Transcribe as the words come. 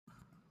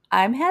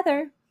I'm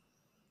Heather,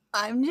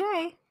 I'm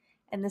Jay.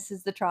 and this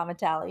is the Trauma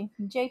Tally.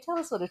 Jay, tell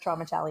us what a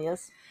trauma tally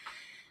is.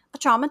 A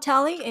trauma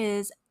tally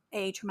is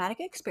a traumatic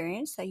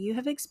experience that you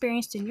have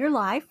experienced in your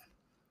life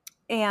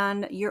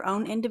and your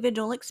own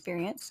individual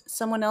experience.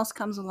 Someone else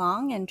comes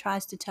along and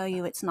tries to tell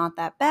you it's not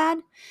that bad,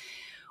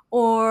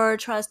 or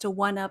tries to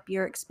one-up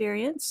your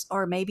experience,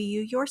 or maybe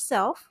you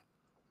yourself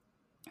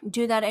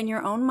do that in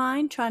your own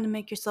mind, trying to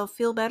make yourself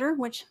feel better,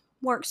 which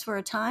works for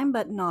a time,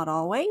 but not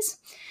always.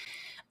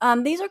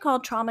 These are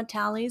called trauma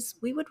tallies.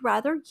 We would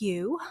rather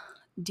you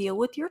deal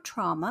with your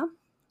trauma,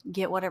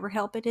 get whatever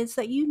help it is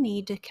that you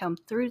need to come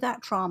through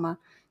that trauma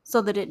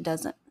so that it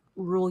doesn't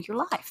rule your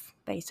life,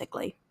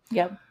 basically.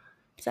 Yep.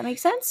 Does that make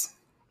sense?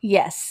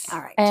 Yes. All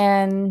right.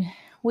 And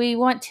we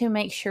want to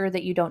make sure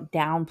that you don't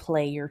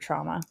downplay your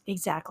trauma.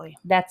 Exactly.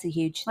 That's a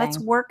huge thing. Let's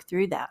work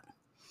through that.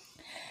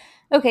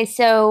 Okay,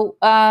 so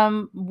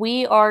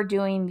we are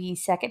doing the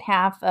second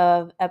half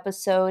of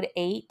episode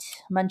 8,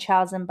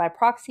 Munchausen by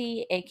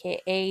Proxy,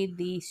 aka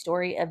the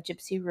story of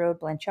Gypsy Rose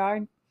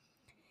Blanchard.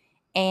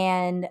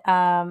 And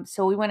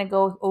so we want to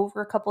go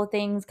over a couple of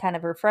things, kind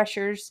of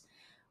refreshers.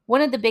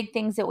 One of the big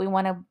things that we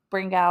want to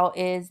bring out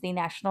is the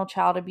National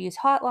Child Abuse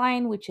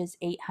Hotline, which is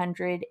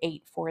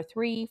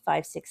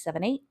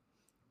 800-843-5678.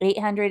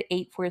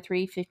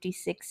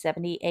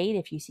 800-843-5678.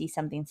 If you see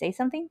something, say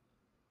something.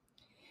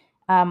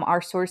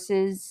 Our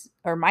sources,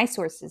 or my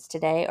sources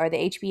today, are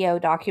the HBO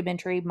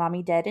documentary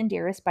Mommy Dead and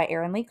Dearest by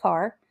Erin Lee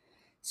Carr,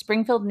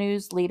 Springfield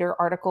News Leader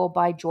article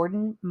by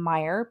Jordan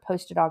Meyer,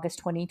 posted August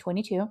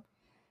 2022,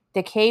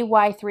 the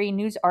KY3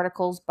 news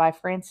articles by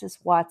Francis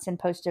Watson,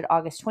 posted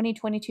August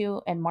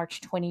 2022 and March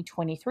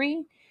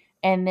 2023.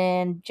 And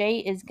then Jay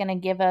is going to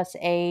give us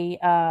a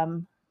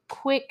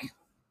quick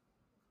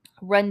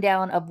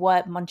rundown of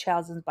what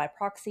Munchausen by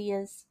Proxy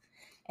is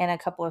and a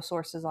couple of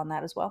sources on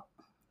that as well.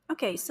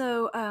 Okay,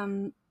 so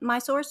my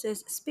source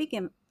is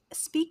Speaking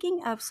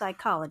of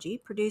Psychology,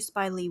 produced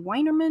by Lee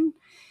Weinerman.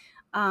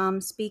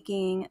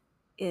 Speaking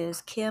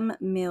is Kim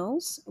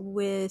Mills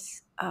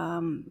with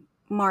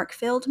Mark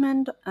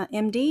Feldman,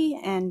 MD,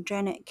 and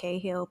Janet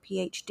Cahill,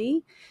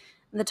 PhD.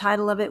 The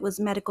title of it was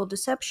Medical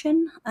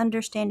Deception,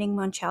 Understanding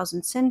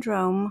Munchausen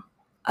Syndrome,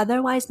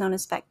 otherwise known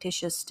as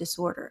factitious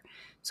disorder.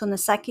 So in the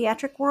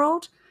psychiatric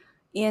world,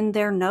 in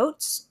their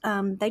notes,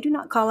 they do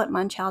not call it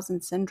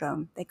Munchausen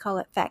syndrome. They call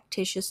it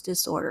factitious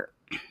disorder.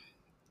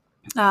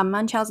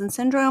 Munchausen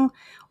syndrome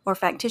or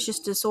factitious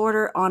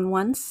disorder on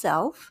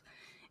oneself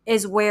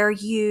is where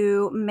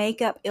you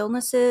make up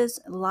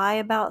illnesses, lie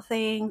about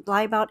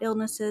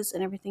illnesses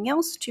and everything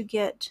else to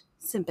get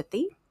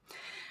sympathy.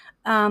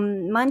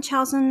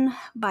 Munchausen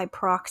by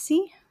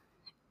proxy,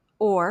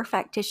 or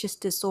factitious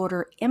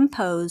disorder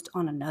imposed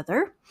on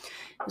another,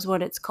 is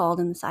what it's called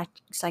in the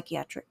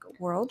psychiatric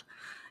world,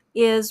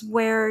 is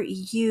where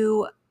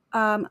you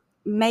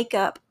make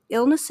up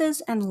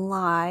illnesses and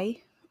lie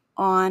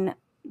on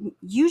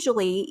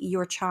usually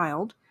your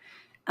child,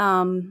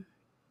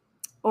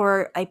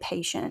 or a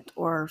patient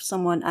or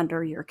someone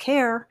under your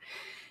care.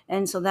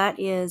 And so that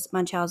is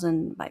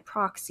Munchausen by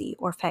proxy,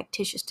 or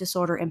factitious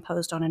disorder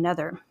imposed on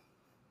another.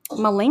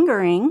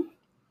 Malingering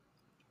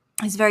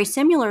is very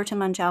similar to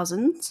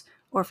Munchausen's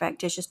or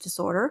factitious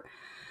disorder,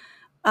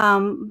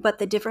 but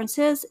the difference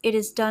is it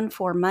is done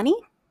for money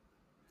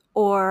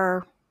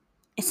or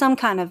some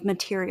kind of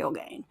material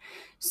gain.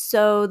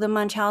 So the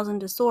Munchausen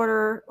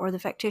disorder or the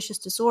factitious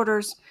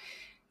disorders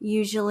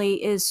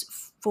usually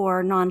is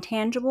for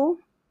non-tangible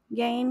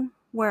gain,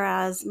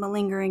 whereas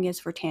malingering is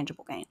for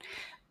tangible gain.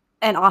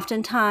 And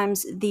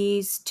oftentimes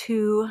these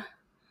two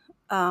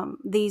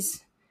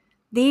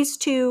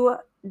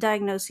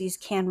diagnoses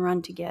can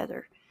run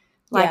together.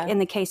 Like in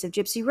the case of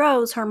Gypsy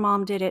Rose, her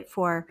mom did it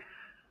for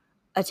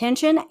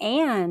attention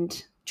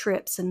and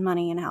trips and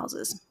money and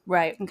houses.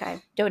 Right.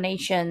 Okay.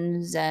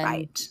 Donations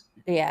and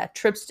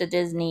trips to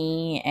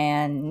Disney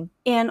and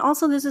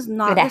also this is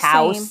not the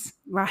house. Same.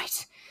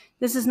 Right.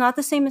 This is not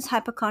the same as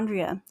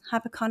hypochondria.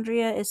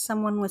 Hypochondria is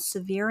someone with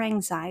severe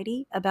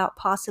anxiety about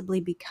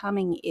possibly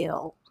becoming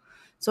ill.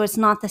 So it's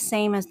not the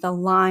same as the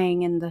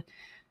lying and the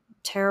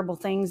terrible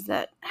things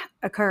that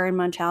occur in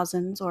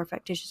Munchausen's or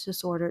factitious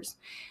disorders.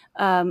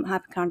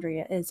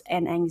 Hypochondria is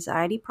an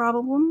anxiety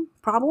problem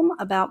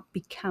about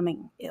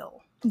becoming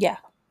ill. Yeah.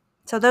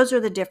 So those are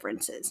the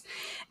differences.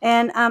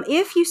 And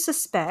if you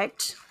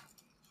suspect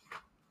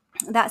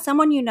that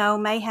someone you know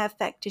may have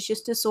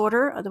factitious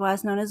disorder,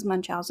 otherwise known as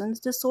Munchausen's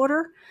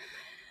disorder,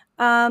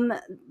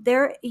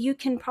 there you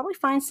can probably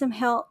find some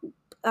help.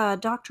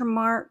 Dr.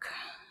 Mark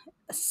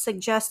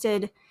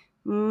suggested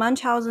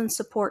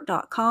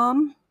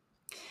munchausensupport.com.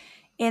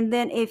 And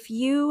then if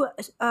you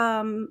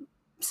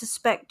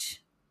suspect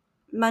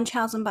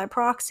Munchausen by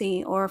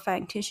proxy or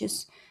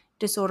factitious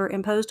disorder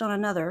imposed on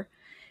another,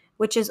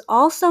 which is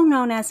also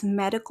known as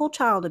medical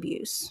child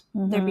abuse,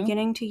 they're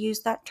beginning to use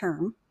that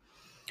term,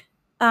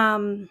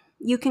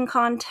 you can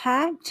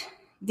contact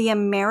the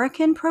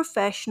American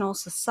Professional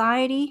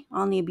Society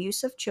on the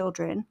Abuse of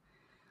Children,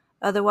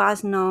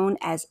 otherwise known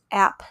as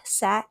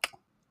APSAC.org,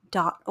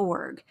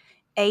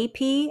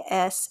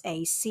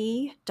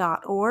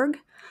 apsac.org,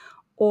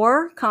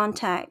 or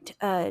contact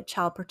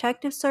Child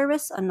Protective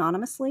Service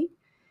anonymously,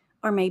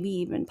 or maybe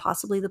even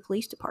possibly the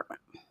police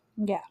department.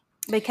 Yeah.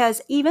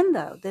 Because even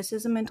though this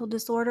is a mental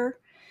disorder,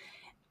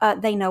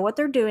 they know what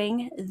they're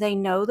doing, they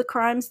know the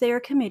crimes they are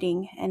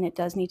committing, and it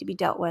does need to be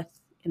dealt with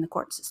in the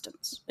court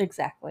systems.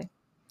 Exactly.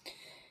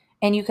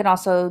 And you can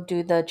also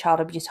do the child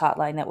abuse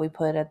hotline that we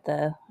put at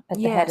the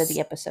head of the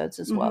episodes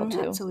as well,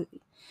 too.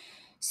 Absolutely.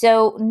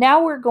 So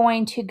now we're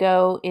going to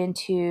go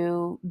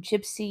into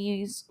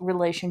Gypsy's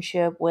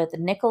relationship with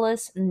Nick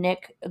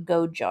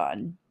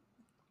Gojon.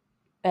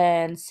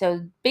 And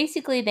so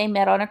basically they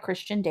met on a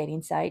Christian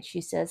dating site.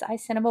 She says, I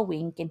sent him a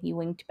wink and he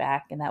winked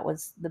back. And that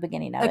was the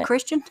beginning of it. A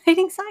Christian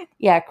dating site?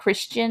 Yeah,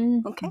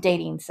 Christian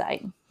dating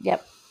site.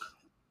 Yep.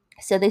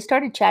 So they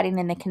started chatting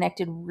and they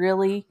connected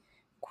really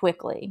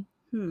quickly.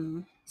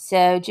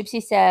 So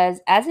Gypsy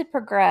says, as it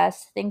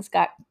progressed, things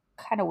got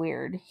kind of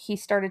weird. He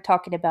started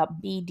talking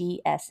about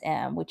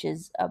BDSM, which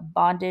is a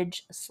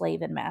bondage,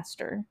 slave, and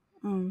master.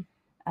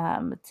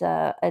 It's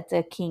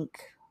a kink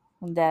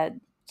that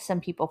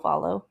some people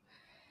follow.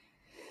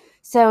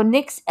 So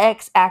Nick's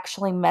ex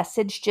actually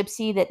messaged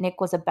Gypsy that Nick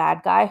was a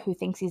bad guy who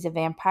thinks he's a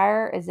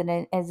vampire, is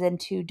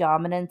into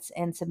dominance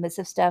and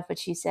submissive stuff. But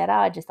she said,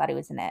 I just thought he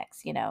was an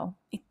ex, you know.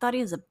 He thought he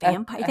was a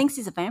vampire? He thinks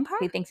he's a vampire?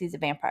 He thinks he's a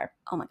vampire.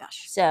 Oh my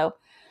gosh. So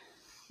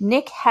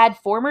Nick had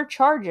former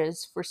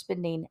charges for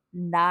spending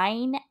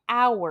 9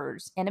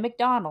 hours in a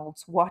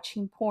McDonald's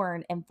watching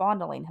porn and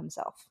fondling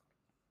himself.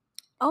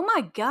 Oh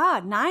my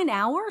God, 9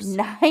 hours?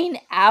 9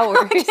 hours.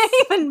 I can't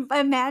even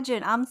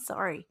imagine. I'm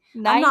sorry.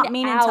 9 I'm not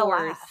meaning hours. to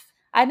laugh.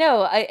 I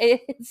know.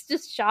 It's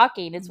just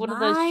shocking. It's one of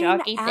those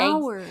shocking 9 things.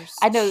 hours.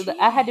 I know.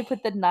 I had to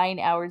put the 9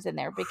 hours in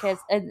there because,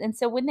 and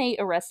so when they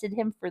arrested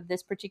him for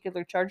this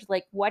particular charge,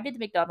 like, why did the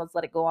McDonald's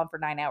let it go on for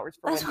 9 hours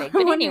for That's one thing?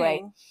 what I'm But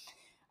anyway,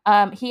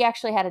 wondering. he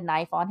actually had a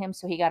knife on him,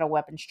 so he got a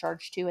weapons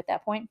charge too at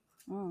that point.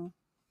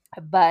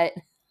 But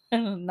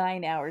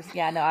 9 hours.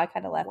 Yeah, no, I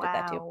kind of laughed at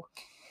that too.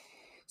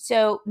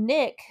 So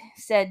Nick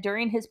said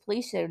during his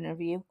police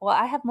interview, well,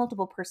 I have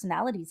multiple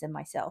personalities in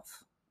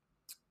myself.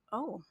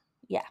 Oh.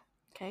 Yeah.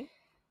 Okay.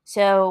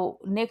 So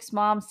Nick's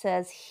mom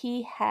says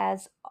he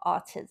has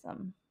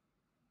autism.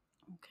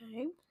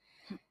 Okay.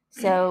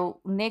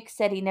 So Nick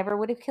said he never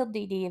would have killed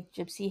Dee Dee if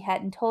Gypsy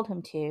hadn't told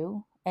him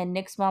to. And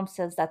Nick's mom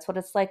says that's what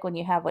it's like when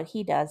you have what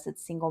he does.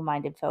 It's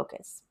single-minded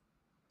focus.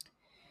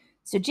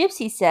 So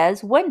Gypsy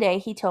says, one day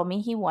he told me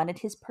he wanted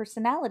his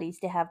personalities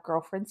to have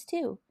girlfriends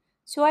too.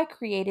 So I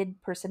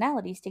created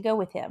personalities to go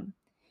with him.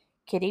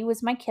 Kitty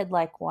was my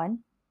kid-like one.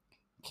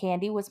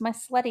 Candy was my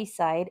slutty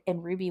side.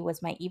 And Ruby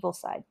was my evil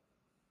side.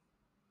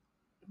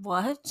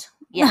 What?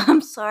 Yeah.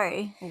 I'm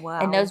sorry.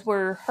 Wow. And those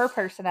were her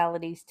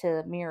personalities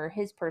to mirror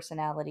his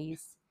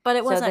personalities. But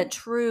it wasn't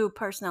true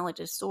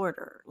personality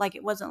disorder. Like,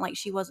 it wasn't like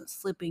she wasn't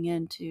slipping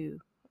into...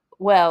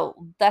 Well,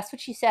 that's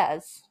what she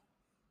says.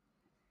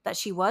 That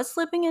she was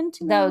slipping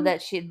into No, them?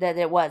 that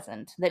it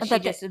wasn't. That she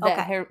just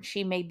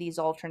she made these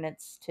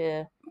alternates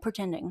to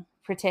pretending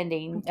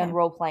and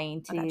role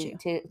playing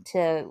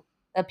to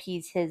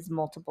appease his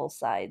multiple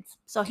sides.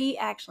 So he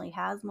actually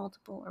has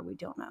multiple, or we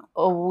don't know.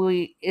 Oh,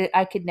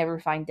 I could never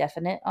find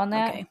definite on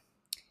that. Okay.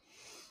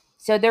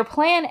 So their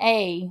plan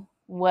A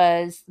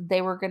was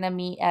they were going to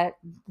meet at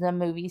the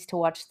movies to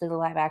watch the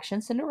live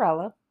action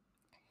Cinderella.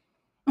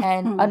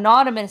 And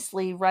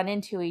anonymously run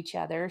into each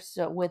other,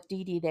 so with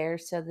Dee Dee there,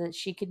 so that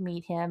she could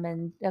meet him,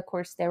 and of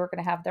course they were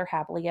going to have their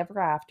happily ever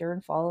after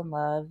and fall in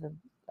love,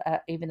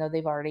 even though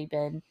they've already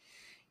been,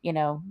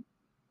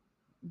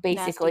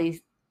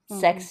 basically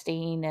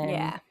sexting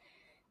and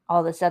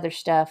all this other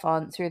stuff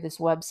through this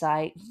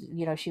website.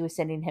 She was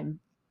sending him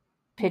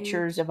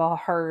pictures of all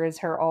her as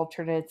her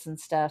alternates and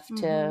stuff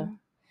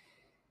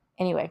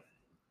anyway.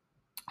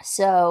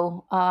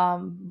 So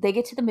they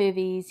get to the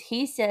movies.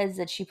 He says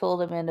that she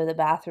pulled him into the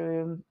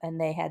bathroom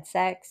and they had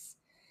sex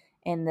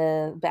in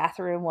the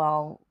bathroom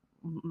while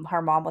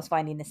her mom was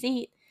finding a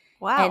seat.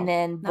 Wow. And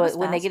then, but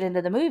when they get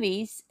into the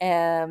movies,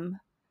 her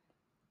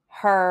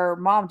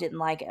mom didn't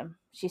like him.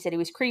 She said he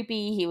was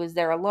creepy. He was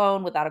there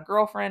alone without a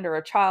girlfriend or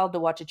a child to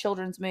watch a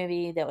children's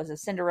movie that was a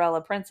Cinderella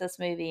princess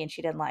movie, and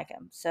she didn't like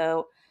him.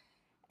 So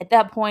at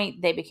that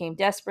point, they became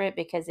desperate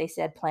because they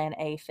said Plan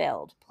A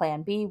failed.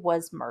 Plan B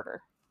was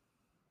murder.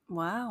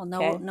 Wow.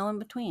 No in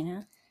between,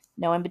 huh?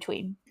 No in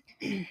between.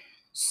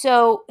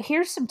 So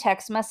here's some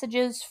text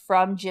messages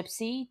from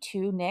Gypsy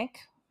to Nick.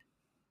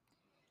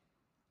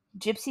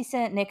 Gypsy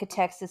sent Nick a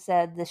text that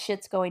said, the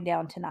shit's going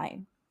down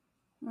tonight.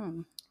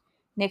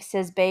 Nick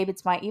says, babe,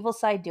 it's my evil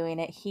side doing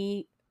it.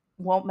 He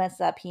won't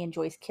mess up. He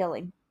enjoys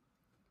killing.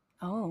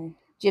 Oh.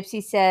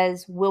 Gypsy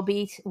says, we'll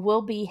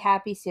be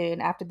happy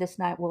soon. After this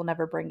night, we'll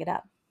never bring it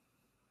up.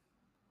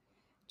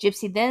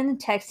 Gypsy then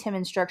texts him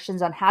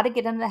instructions on how to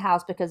get into the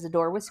house because the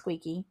door was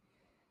squeaky,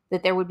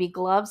 that there would be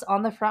gloves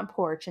on the front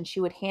porch, and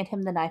she would hand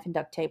him the knife and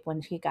duct tape when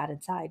he got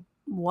inside.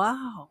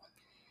 Wow.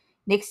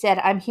 Nick said,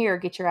 I'm here.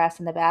 Get your ass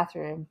in the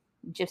bathroom.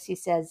 Gypsy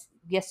says,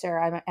 yes,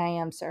 sir. I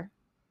am, sir.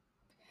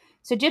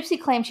 So Gypsy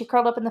claimed she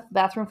curled up in the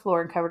bathroom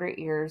floor and covered her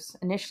ears.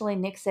 Initially,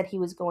 Nick said he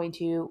was going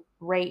to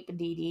rape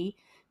Dee Dee,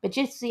 but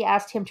Gypsy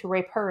asked him to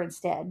rape her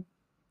instead.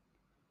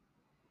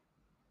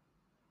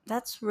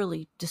 That's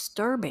really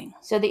disturbing.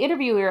 So the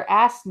interviewer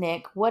asked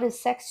Nick, "What is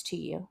sex to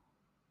you?"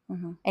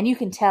 Mm-hmm. And you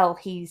can tell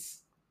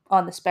he's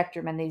on the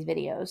spectrum in these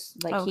videos.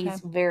 Like, Okay.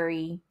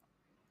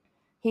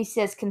 he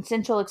says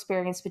consensual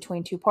experience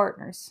between two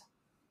partners.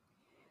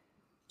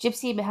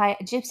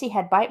 Gypsy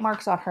had bite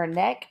marks on her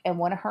neck and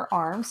one of her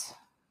arms,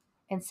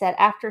 and said,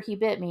 "After he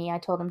bit me, I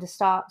told him to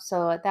stop,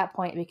 so at that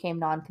point it became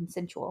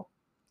non-consensual."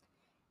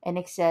 And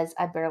Nick says,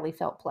 "I barely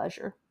felt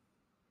pleasure."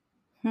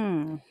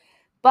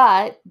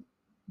 But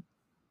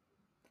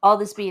all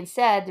this being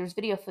said, there's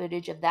video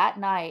footage of that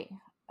night,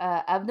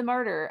 of the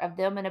murder, of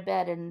them in a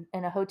bed in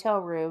a hotel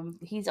room.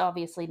 He's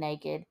obviously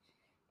naked,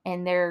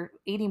 and they're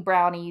eating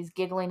brownies,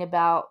 giggling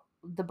about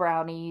the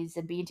brownies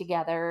and being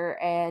together.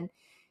 And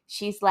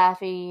she's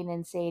laughing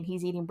and saying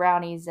he's eating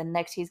brownies, and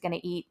next he's going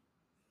to eat.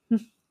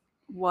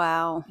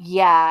 Wow.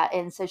 Yeah.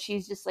 And so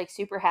she's just like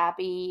super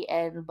happy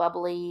and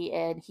bubbly,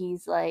 and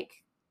he's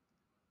like,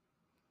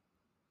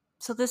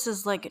 So this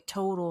is like a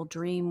total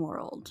dream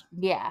world.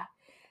 yeah.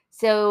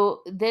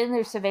 So then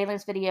there's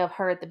surveillance video of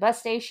her at the bus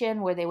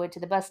station, where they went to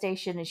the bus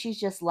station, and she's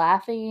just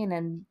laughing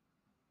and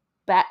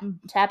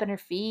tapping her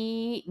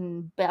feet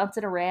and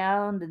bouncing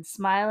around and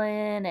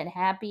smiling and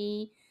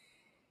happy.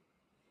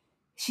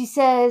 She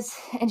says,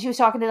 and she was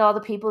talking to all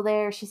the people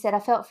there, she said, "I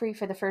felt free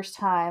for the first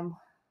time.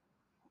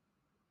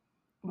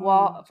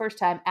 First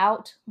time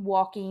out,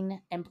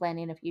 walking, and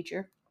planning a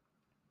future."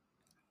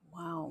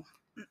 Wow.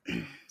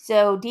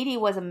 So Dee Dee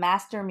was a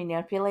master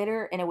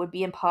manipulator, and it would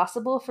be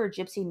impossible for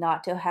Gypsy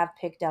not to have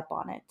picked up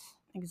on it.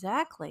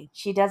 Exactly.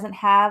 She doesn't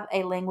have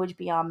a language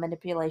beyond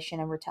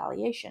manipulation and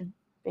retaliation,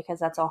 because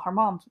that's all her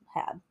mom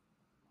had,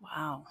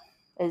 Wow.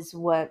 is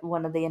what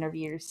one of the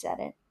interviewers said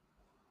it.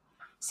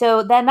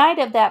 So that night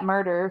of that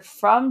murder,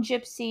 from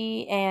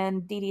Gypsy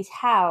and Dee Dee's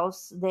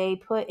house, they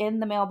put in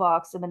the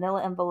mailbox a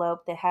manila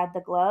envelope that had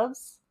the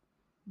gloves,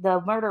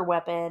 the murder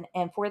weapon,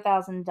 and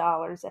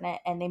 $4,000 in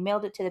it, and they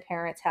mailed it to the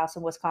parents' house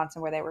in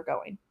Wisconsin where they were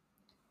going.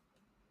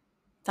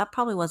 That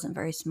probably wasn't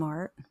very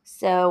smart.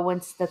 So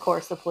once, of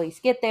course, the police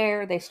get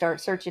there, they start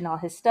searching all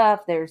his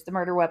stuff. There's the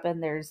murder weapon,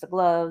 there's the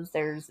gloves,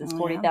 there's this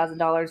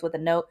 $40,000 with a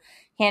note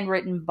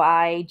handwritten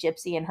by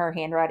Gypsy in her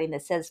handwriting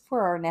that says,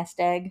 "For our nest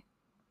egg."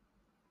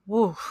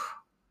 Woof.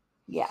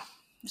 Yeah.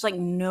 There's like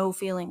no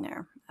feeling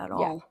there at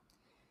all.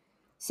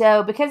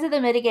 So, because of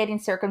the mitigating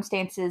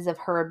circumstances of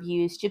her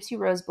abuse, Gypsy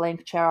Rose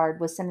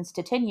Blanchard was sentenced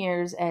to 10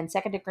 years and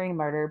second-degree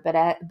murder,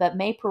 but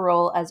may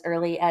parole as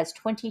early as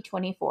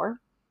 2024.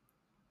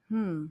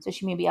 So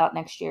she may be out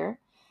next year.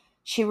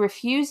 She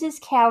refuses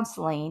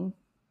counseling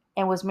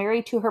and was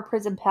married to her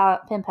prison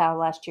pen pal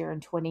last year in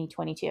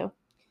 2022.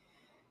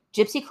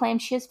 Gypsy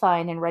claims she is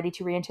fine and ready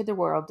to re-enter the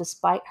world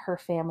despite her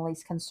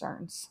family's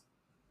concerns.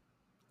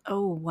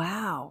 Oh,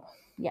 wow.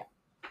 Yeah.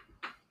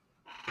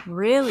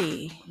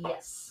 Really?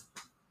 Yes.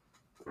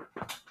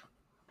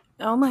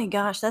 Oh my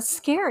gosh, that's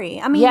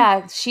scary. I mean,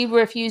 yeah, she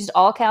refused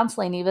all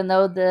counseling, even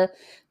though the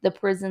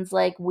prison's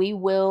like, we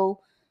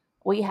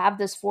have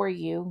this for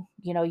you.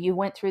 You know, you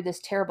went through this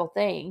terrible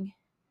thing.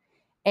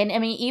 And I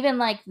mean, even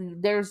like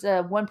there's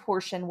one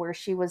portion where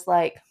she was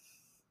like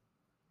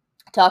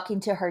talking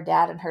to her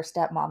dad and her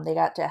stepmom. They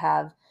got to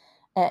have,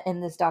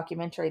 in this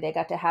documentary, they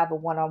got to have a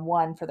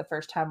one-on-one for the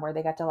first time, where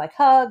they got to like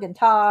hug and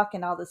talk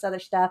and all this other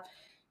stuff.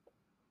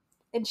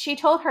 And she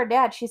told her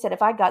dad, she said,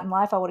 "If I'd gotten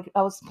life, I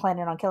was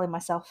planning on killing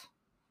myself."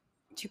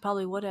 she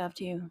probably would have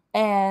too.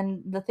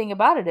 And the thing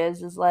about it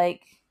is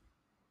like,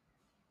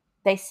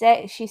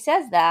 she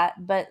says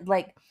that, but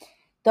like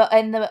the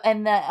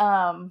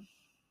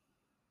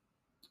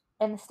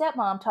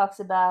stepmom talks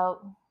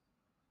about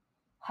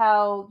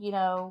how,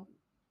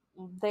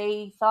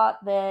 they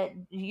thought that,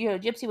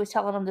 Gypsy was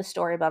telling them the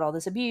story about all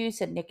this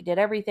abuse and Nick did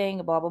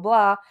everything, blah blah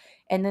blah,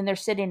 and then they're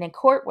sitting in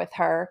court with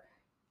her,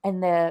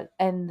 and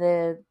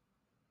the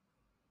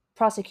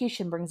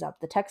prosecution brings up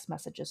the text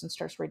messages and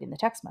starts reading the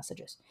text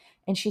messages,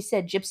 and she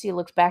said Gypsy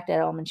looked back at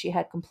them and she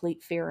had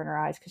complete fear in her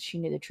eyes because she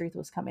knew the truth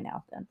was coming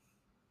out then.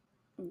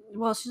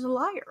 Well, she's a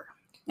liar.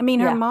 I mean,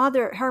 Yeah.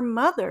 her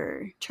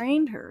mother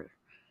trained her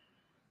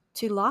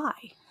to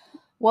lie.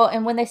 Well,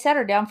 and when they sat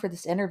her down for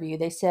this interview,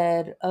 they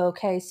said,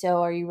 "Okay,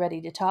 so are you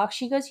ready to talk?"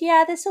 She goes,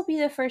 "Yeah, this will be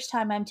the first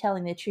time I'm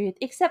telling the truth,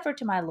 except for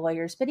to my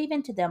lawyers, but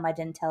even to them, I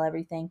didn't tell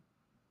everything."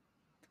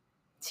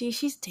 See,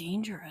 she's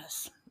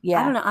dangerous.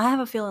 Yeah. I don't know. I have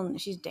a feeling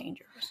that she's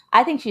dangerous.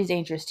 I think she's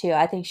dangerous too.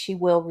 I think she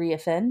will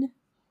reoffend.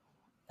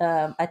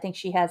 I think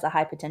she has a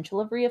high potential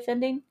of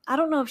reoffending. I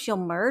don't know if she'll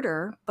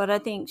murder, but I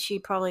think she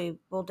probably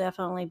will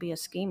definitely be a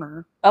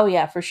schemer. Oh,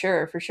 yeah, for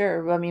sure, for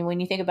sure. I mean, when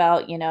you think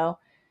about,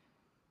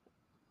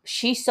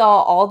 she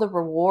saw all the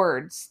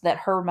rewards that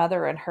her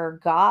mother and her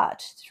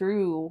got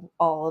through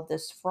all of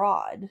this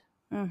fraud.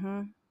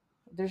 Mm-hmm.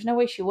 There's no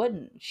way she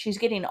wouldn't. She's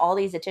getting all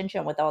these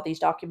attention with all these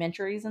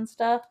documentaries and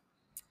stuff.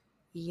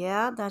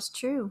 Yeah, that's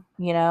true.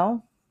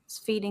 It's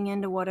feeding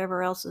into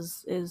whatever else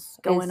is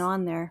going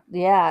on there.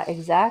 Yeah,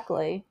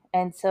 exactly.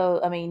 And so,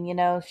 I mean,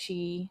 I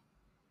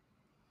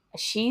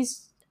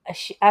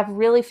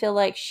really feel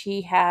like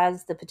she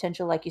has the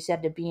potential, like you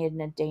said, to be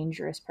a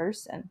dangerous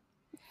person.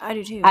 I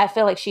do too. I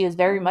feel like she is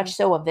very Mm-hmm. much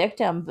so a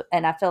victim,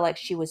 and I feel like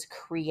she was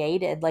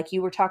created, like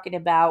you were talking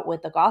about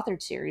with the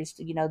Gothard series.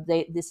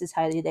 This is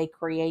how they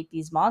create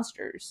these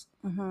monsters.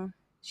 Mm-hmm.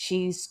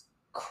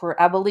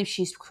 I believe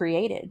she's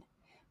created,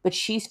 but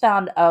she's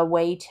found a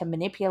way to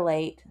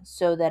manipulate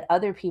so that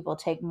other people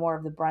take more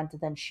of the brunt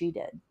than she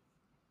did.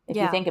 If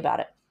you Yeah. think about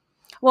it,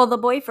 Well, the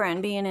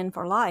boyfriend being in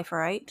for life,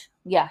 right?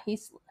 yeah,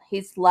 he's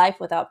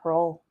life without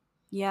parole,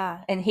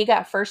 Yeah. and he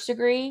got first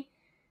degree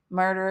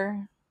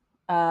murder.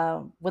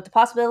 With the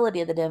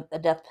possibility of the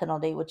death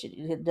penalty, which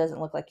it doesn't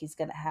look like he's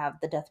going to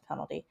have the death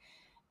penalty.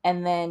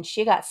 And then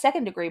she got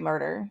second degree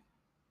murder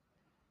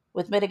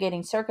with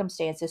mitigating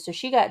circumstances. So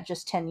she got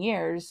just 10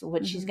 years,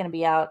 which she's going to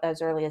be out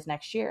as early as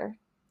next year.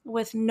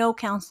 With no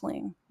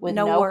counseling, With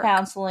no no work.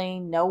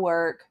 counseling, no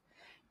work.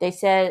 They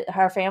said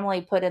her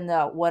family put in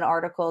the one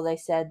article, they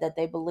said that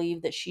they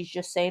believe that she's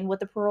just saying what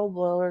the parole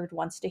board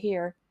wants to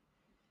hear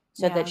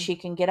so that she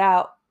can get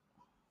out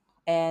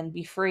and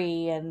be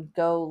free and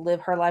go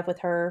live her life with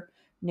her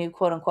new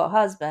quote unquote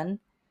husband.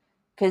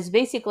 Because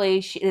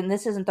basically, and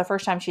this isn't the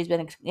first time she's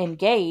been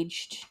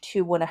engaged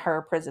to one of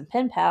her prison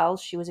pen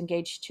pals. She was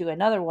engaged to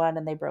another one,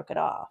 and they broke it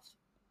off.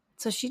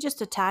 So she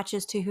just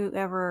attaches to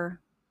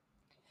whoever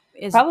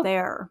is Probably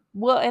there.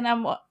 well, and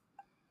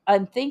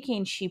I'm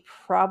thinking she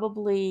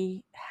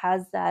probably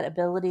has that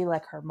ability,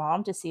 like her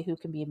mom, to see who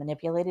can be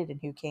manipulated and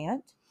who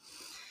can't.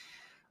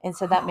 And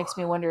so that makes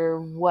me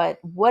wonder what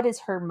is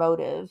her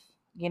motive.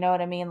 You know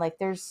what I mean? Like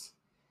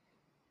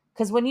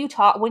because when you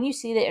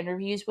see the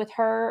interviews with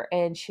her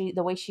and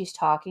the way she's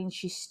talking,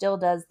 she still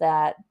does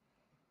that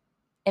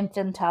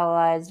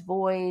infantilized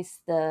voice,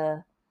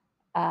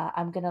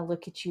 I'm going to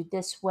look at you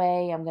this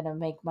way. I'm going to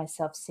make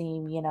myself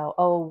seem,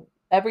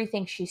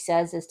 everything she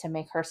says is to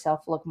make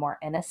herself look more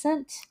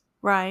innocent,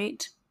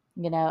 Right.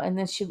 and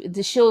then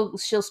she'll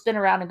spin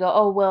around and go,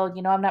 oh, well,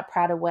 I'm not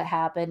proud of what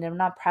happened. I'm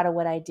not proud of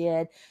what I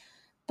did.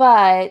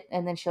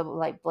 And then she'll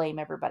like blame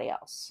everybody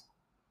else.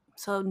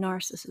 So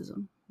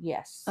narcissism.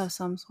 Yes. Of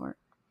some sort.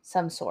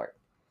 Some sort.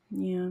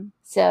 Yeah.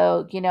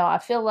 So, I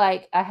feel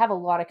like I have a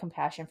lot of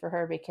compassion for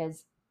her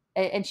because,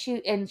 and she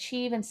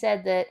even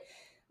said that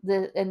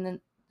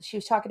she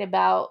was talking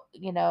about,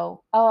 I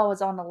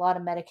was on a lot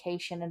of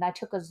medication and I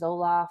took a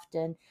Zoloft,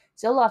 and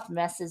Zoloft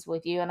messes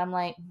with you. And I'm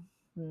like,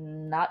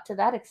 not to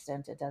that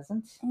extent. It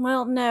doesn't.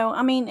 Well, no,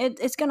 I mean,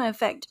 it's going to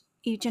affect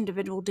each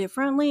individual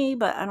differently,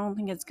 but I don't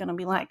think it's going to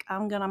be like,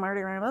 I'm going to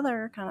murder my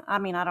mother kind of, I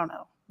mean, I don't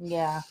know.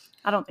 Yeah.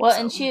 I don't think well, so.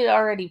 And she had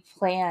already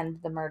planned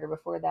the murder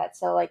before that.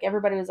 So like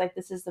everybody was like,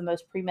 this is the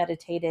most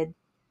premeditated,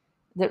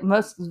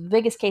 the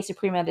biggest case of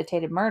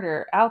premeditated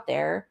murder out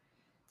there,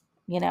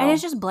 And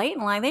it's just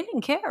blatant. Like, they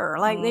didn't care.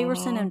 Like, they were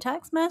sending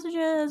text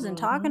messages and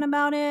talking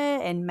about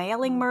it and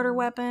mailing murder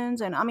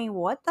weapons. And I mean,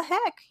 what the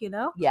heck,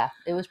 Yeah,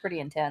 it was pretty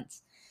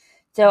intense.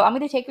 So I'm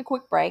going to take a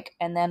quick break.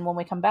 And then when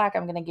we come back,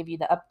 I'm going to give you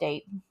the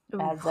update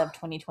as of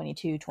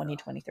 2022,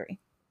 2023.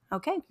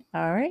 Okay.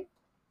 All right.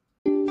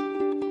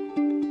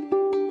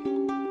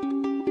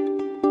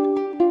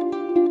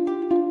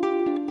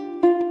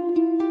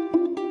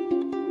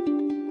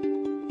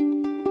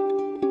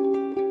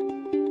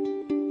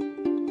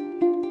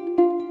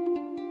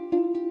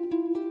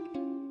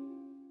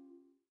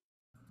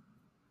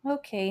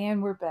 Okay,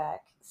 and we're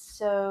back.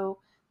 So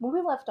when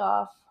we left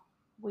off,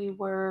 we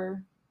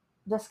were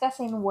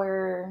discussing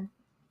where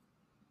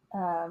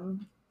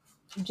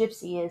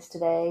Gypsy is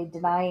today,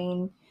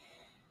 denying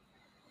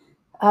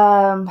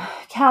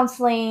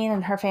counseling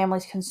and her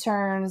family's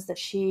concerns that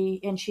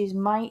she's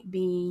might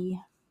be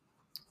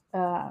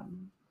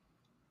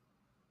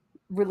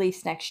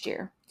released next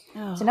year.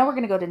 Oh. So now we're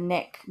going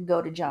to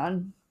go to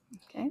John.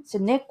 Okay. So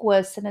Nick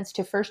was sentenced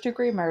to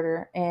first-degree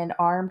murder and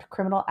armed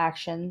criminal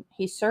action.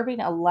 He's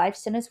serving a life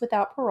sentence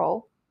without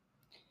parole.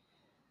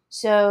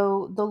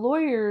 So the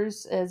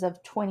lawyers, as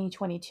of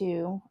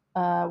 2022,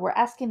 were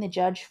asking the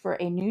judge for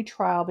a new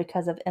trial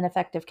because of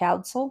ineffective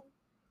counsel.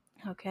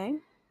 Okay.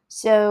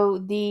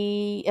 So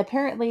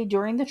apparently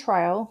during the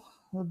trial,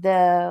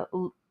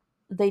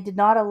 they did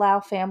not allow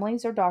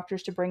families or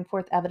doctors to bring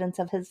forth evidence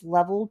of his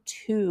level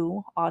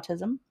 2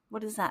 autism.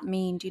 What does that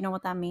mean? Do you know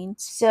what that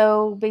means?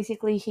 So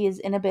basically, his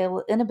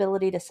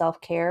inability to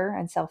self-care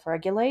and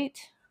self-regulate.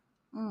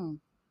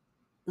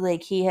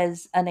 Like he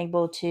is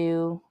unable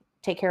to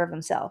take care of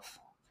himself.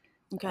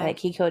 Okay. Like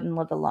he couldn't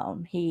live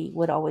alone. He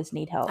would always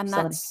need help. And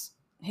that's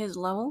his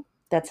level?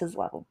 That's his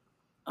level.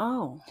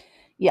 Oh.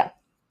 Yeah.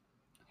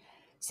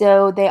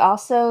 So they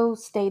also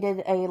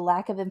stated a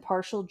lack of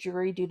impartial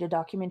jury due to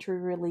documentary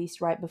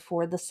release right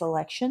before the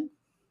selection.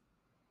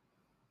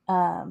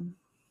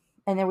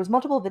 And there was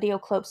multiple video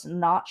clips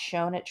not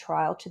shown at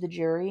trial to the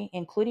jury,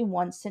 including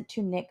one sent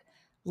to Nick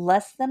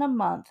less than a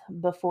month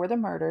before the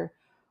murder,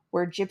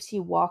 where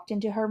Gypsy walked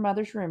into her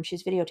mother's room.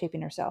 She's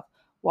videotaping herself.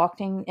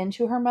 Walking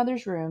into her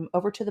mother's room,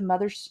 over to the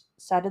mother's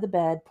side of the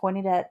bed,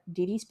 pointed at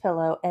Dee Dee's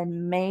pillow,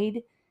 and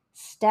made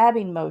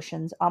stabbing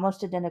motions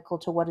almost identical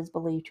to what is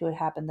believed to have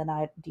happened the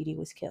night Dee Dee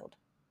was killed.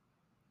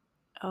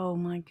 Oh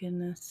my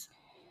goodness.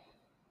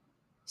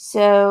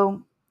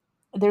 So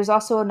there's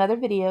also another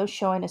video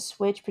showing a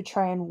switch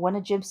portraying one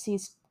of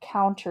Gypsy's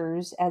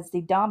counters as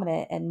the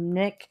dominant and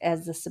Nick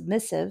as the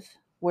submissive,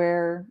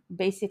 where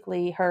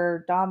basically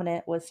her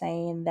dominant was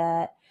saying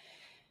that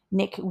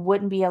Nick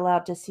wouldn't be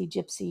allowed to see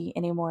Gypsy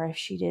anymore if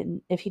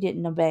he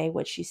didn't obey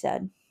what she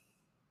said.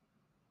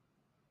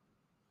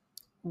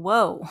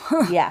 Whoa.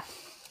 Yeah.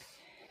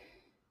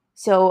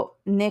 So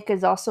Nick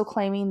is also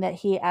claiming that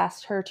he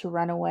asked her to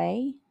run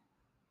away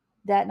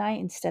that night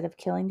instead of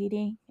killing Dee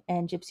Dee,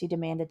 and Gypsy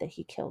demanded that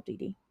he kill Dee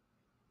Dee.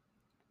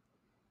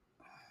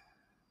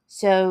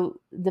 So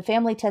the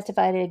family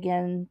testified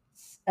again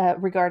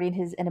regarding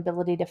his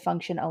inability to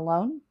function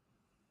alone.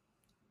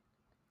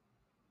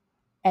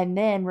 And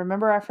then,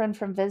 remember our friend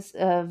from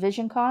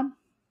VisionCon?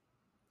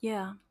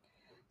 Yeah.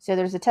 So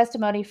there's a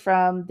testimony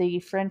from the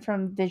friend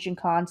from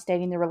VisionCon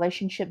stating the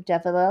relationship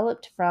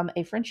developed from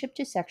a friendship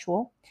to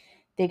sexual.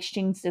 They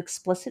exchanged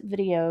explicit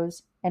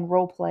videos and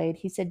role played.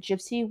 He said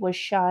Gypsy was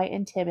shy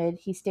and timid.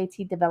 He states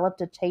he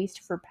developed a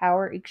taste for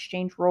power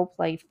exchange role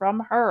play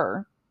from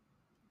her.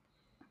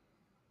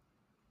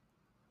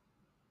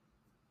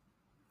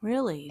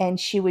 Really? And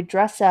she would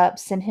dress up,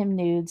 send him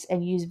nudes,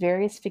 and use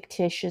various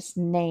fictitious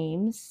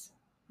names.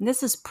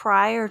 This is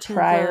prior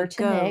to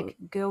Nick.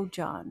 Go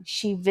John.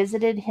 She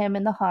visited him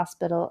in the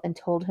hospital and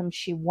told him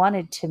she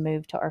wanted to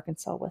move to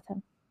Arkansas with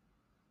him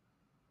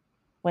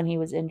when he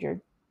was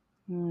injured.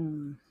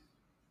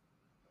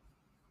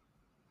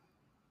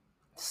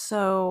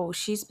 So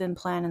she's been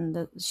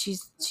planning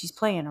she's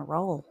playing a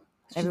role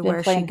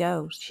everywhere she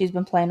goes. She's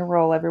been playing a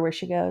role everywhere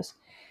she goes.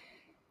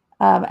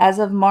 As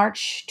of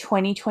March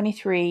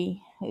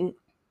 2023,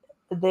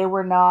 they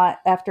were not,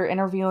 after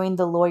interviewing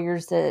the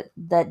lawyers that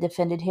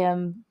defended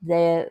him,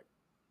 the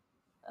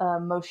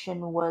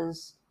motion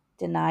was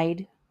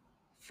denied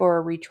for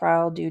a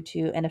retrial due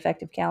to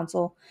ineffective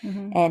counsel,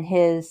 and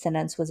his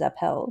sentence was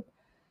upheld.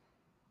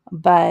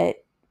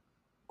 But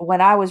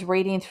when I was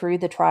reading through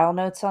the trial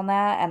notes on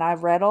that, and I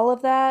read all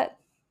of that,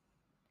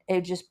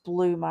 it just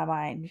blew my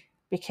mind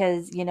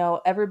because,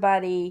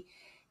 everybody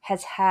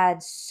has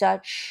had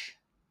such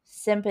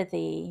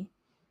sympathy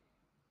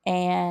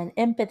and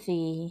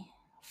empathy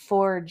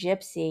for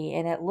Gypsy,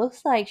 and it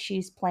looks like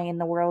she's playing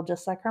the world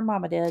just like her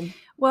mama did.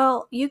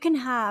 Well, you can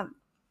have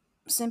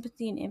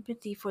sympathy and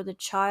empathy for the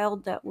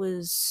child that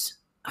was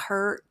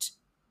hurt,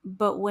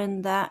 but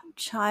when that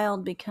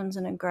child becomes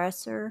an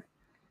aggressor,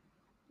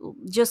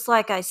 just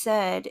like I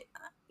said,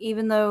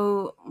 even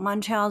though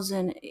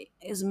Munchausen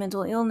is a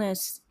mental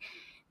illness,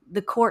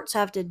 the courts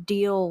have to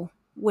deal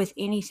with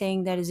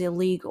anything that is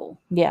illegal.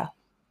 Yeah.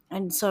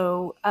 And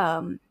so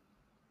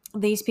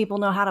these people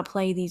know how to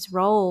play these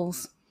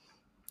roles.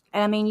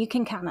 And I mean, you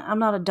can kind of, I'm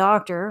not a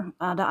doctor.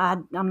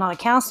 I'm not a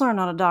counselor. I'm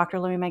not a doctor.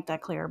 Let me make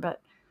that clear.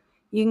 But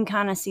you can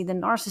kind of see the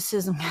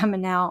narcissism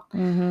coming out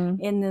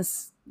in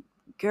this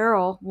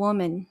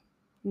woman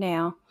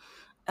now.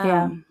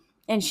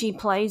 And she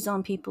plays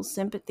on people's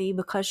sympathy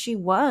because she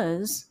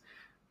was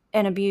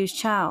an abused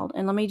child.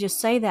 And let me just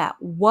say that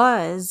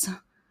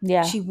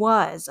she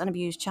was an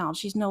abused child.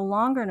 She's no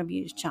longer an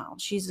abused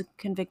child. She's a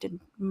convicted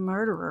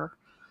murderer,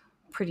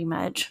 pretty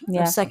much.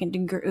 Yeah. Second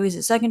degree. Is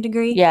it second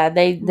degree? Yeah,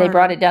 they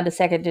brought it down to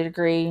second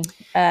degree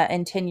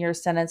and 10-year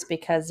sentence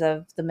because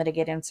of the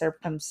mitigating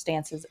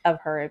circumstances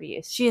of her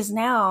abuse. She is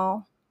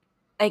now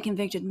a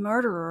convicted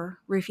murderer,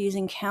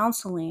 refusing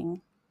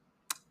counseling,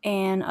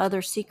 and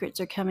other secrets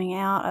are coming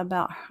out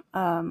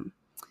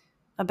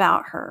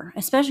about her,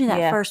 especially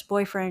that first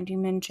boyfriend you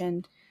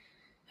mentioned,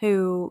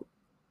 who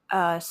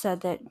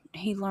said that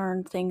he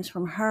learned things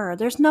from her.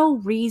 There's no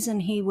reason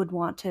he would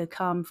want to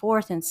come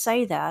forth and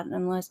say that,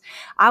 unless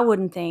I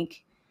wouldn't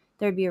think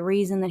there'd be a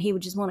reason that he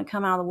would just want to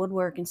come out of the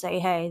woodwork and say,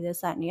 hey, this,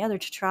 that, and the other,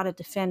 to try to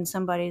defend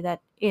somebody that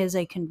is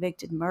a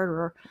convicted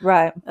murderer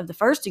of the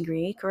first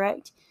degree,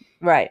 correct?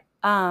 Right.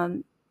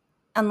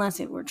 Unless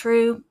it were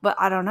true, but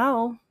I don't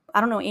know. I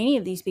don't know any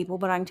of these people,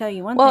 but I can tell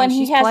you one thing. And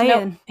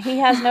he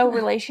has no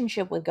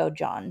relationship with Go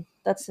John.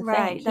 That's the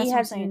thing. He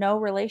has no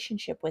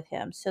relationship with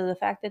him. So the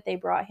fact that they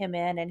brought him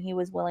in and he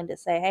was willing to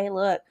say, hey,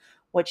 look,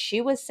 what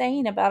she was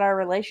saying about our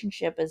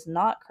relationship is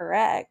not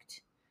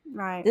correct.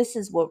 Right. This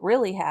is what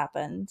really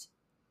happened.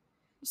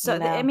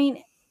 So, I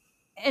mean,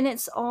 and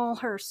it's all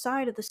her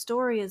side of the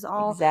story is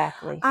all.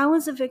 Exactly. I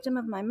was a victim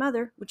of my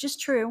mother, which is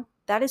true.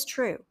 That is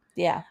true.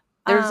 Yeah.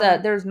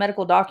 There's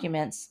medical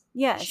documents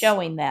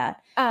showing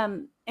that.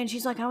 And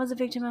she's like, I was a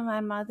victim of my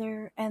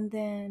mother, and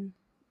then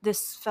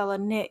this fella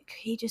Nick,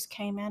 he just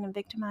came in and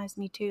victimized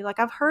me too. Like,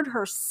 I've heard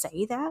her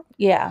say that.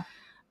 Yeah.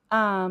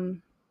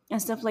 And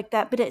stuff like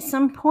that. But at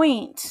some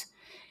point,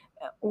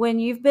 when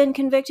you've been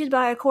convicted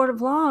by a court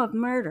of law of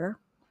murder,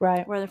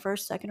 right, whether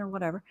first, second, or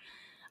whatever,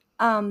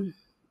 you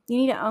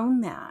need to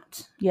own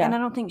that. Yeah. And I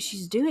don't think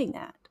she's doing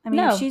that. I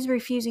mean, she's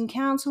refusing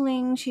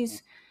counseling.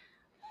 She's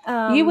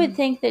You would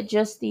think that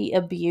just the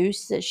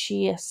abuse that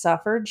she has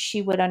suffered,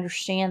 she would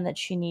understand that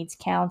she needs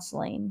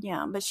counseling.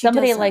 Yeah, but she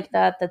Somebody doesn't. like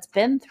that that's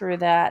been through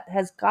that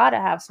has got to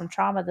have some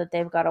trauma that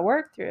they've got to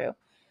work through.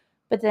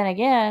 But then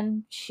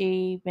again,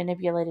 she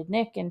manipulated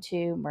Nick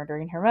into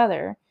murdering her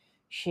mother.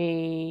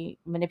 She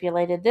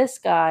manipulated this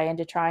guy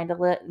into trying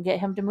to get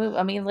him to move.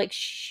 I mean, like,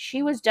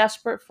 she was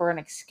desperate for an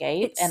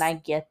escape, and I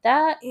get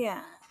that.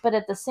 Yeah. But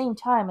at the same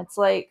time, it's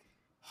like,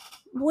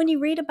 when you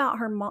read about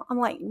her mom,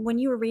 like when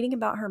you were reading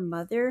about her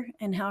mother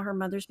and how her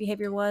mother's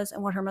behavior was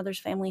and what her mother's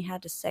family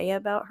had to say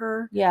about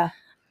her, yeah.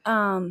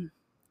 um,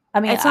 I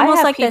mean, it's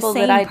almost like the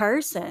same I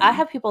person.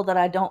 have people that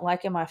I don't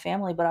like in my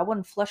family, but I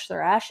wouldn't flush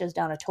their ashes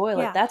down a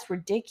toilet. Yeah. That's But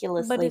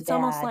ridiculously it's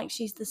almost bad. like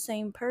she's the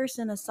same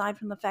person, aside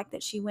from the fact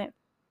that she went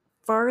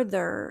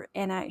further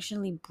and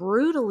actually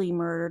brutally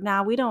murdered.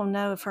 Now, we don't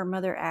know if her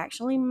mother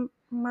actually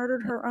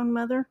murdered her own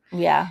mother.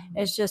 Yeah.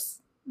 It's just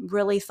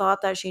really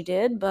thought that she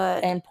did,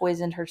 but And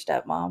poisoned her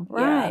stepmom.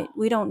 right, Yeah.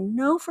 we don't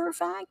know for a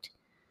fact.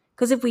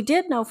 Because if we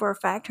did know for a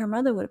fact, her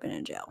mother would have been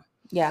in jail.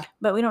 Yeah.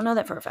 But we don't know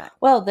that for a fact.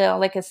 Well,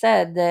 like I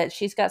said, that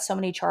she's got so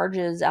many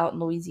charges out in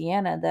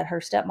Louisiana that her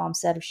stepmom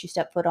said if she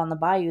stepped foot on the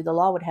bayou, the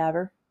law would have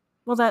her.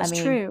 Well, that's I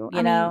mean, true. you I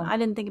mean, know. I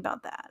didn't think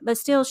about that. But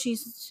still,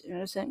 she's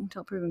innocent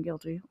until proven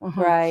guilty.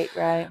 Right,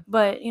 right.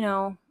 But,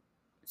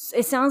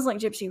 it sounds like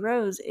Gypsy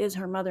Rose is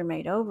her mother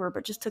made over,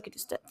 but just took it a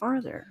step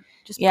farther.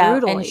 Just Yeah,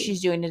 brutally. and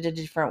she's doing it a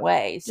different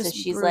way. So Just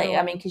she's like, I mean,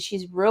 brutally. because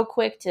she's real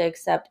quick to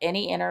accept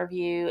any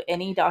interview,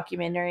 any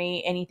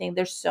documentary, anything.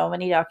 There's so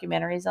many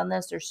documentaries on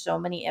this. There's so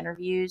many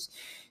interviews.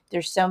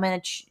 There's so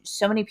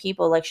many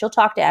people. Like, she'll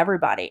talk to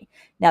everybody.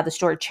 Now the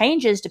story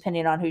changes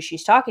depending on who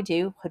she's talking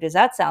to. Who does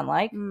that sound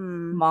like?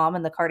 Mom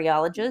and the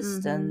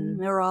cardiologist and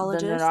the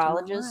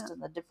neurologist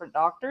and the different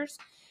doctors.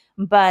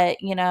 But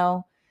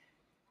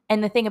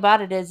and the thing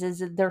about it is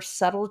that there's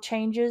subtle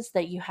changes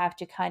that you have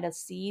to kind of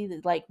see,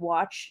 like,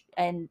 watch.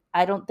 And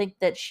I don't think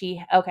that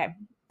okay,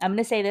 I'm going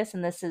to say this,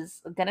 and this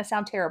is going to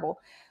sound terrible.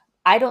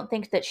 I don't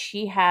think that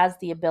she has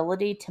the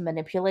ability to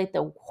manipulate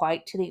the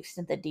white to the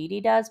extent that Dee Dee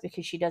does,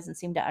 because she doesn't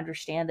seem to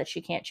understand that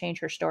she can't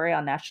change her story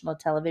on national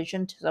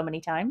television so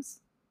many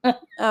times.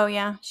 Oh,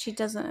 yeah. She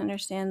doesn't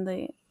understand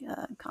the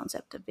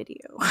concept of video.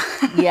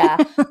 Yeah.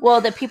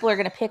 Well, that people are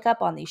going to pick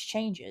up on these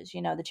changes,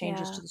 the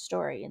changes Yeah. to the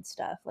story and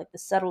stuff, like the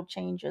subtle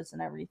changes and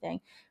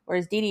everything.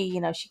 Whereas Dee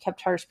Dee, she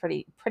kept hers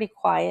pretty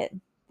quiet.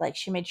 Like,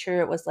 she made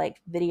sure it was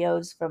like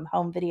videos from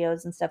home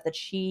videos and stuff that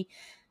she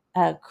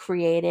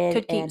created.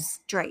 Could keep and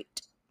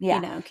straight.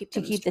 Yeah, Keep to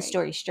them keep the straight.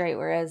 story straight.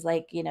 Whereas,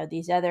 like,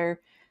 these other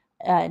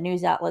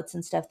news outlets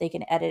and stuff, they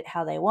can edit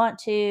how they want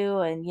to,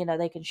 and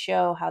they can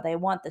show how they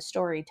want the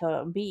story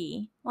to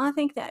be. Well, I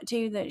think that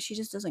too, that she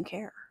just doesn't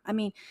care. I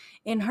mean,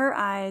 in her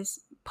eyes,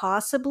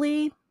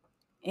 possibly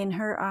in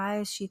her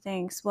eyes, she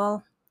thinks,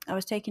 well, I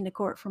was taken to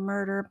court for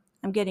murder.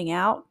 I'm getting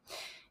out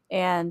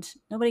and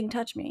nobody can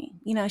touch me.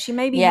 She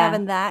may be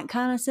having that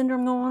kind of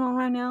syndrome going on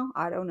right now.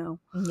 I don't know.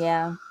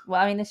 Yeah. Well,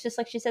 I mean, it's just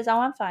like she says, oh,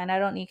 I'm fine. I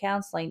don't need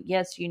counseling.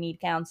 Yes, you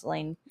need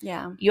counseling.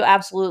 Yeah. You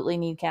absolutely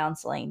need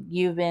counseling.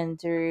 You've been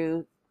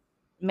through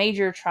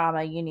major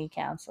trauma. You need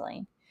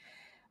counseling.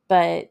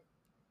 But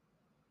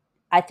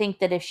I think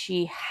that if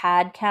she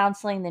had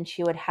counseling, then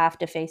she would have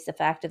to face the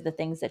fact of the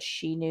things that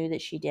she knew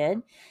that she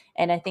did.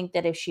 And I think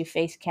that if she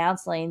faced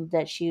counseling,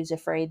 that she was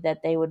afraid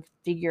that they would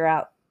figure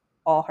out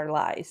all her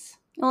lies.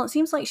 Well, it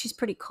seems like she's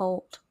pretty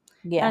cold.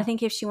 Yeah. And I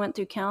think if she went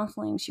through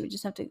counseling, she would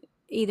just have to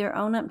either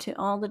own up to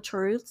all the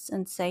truths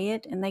and say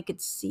it, and they could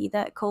see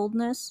that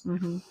coldness.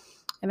 Mm-hmm.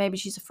 And maybe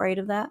she's afraid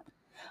of that.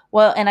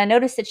 Well, and I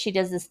noticed that she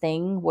does this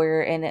thing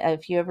where, and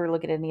if you ever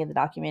look at any of the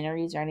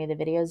documentaries or any of the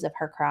videos of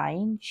her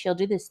crying, she'll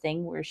do this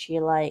thing where she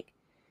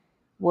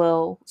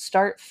will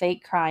start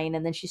fake crying,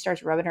 and then she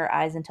starts rubbing her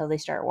eyes until they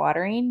start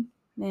watering.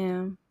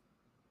 Yeah.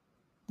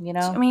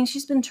 I mean,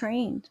 she's been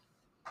trained.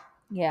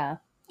 Yeah.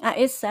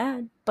 It's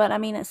sad, but I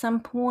mean, at some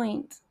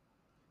point,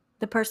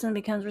 the person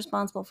becomes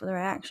responsible for their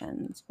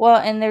actions. Well,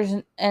 and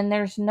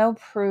there's no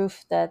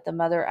proof that the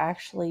mother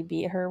actually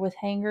beat her with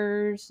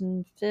hangers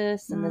and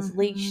fists and this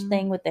leash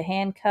thing with the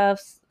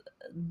handcuffs.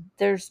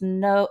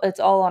 It's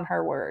all on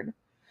her word.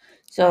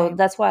 So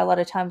that's why a lot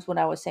of times when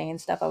I was saying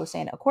stuff, I was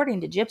saying according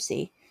to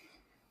Gypsy,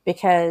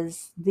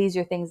 because these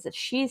are things that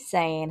she's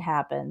saying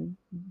happened.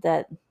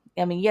 That,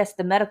 I mean, yes,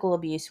 the medical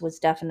abuse was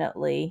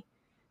definitely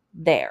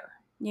there.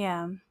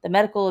 Yeah. The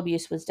medical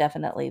abuse was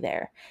definitely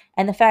there.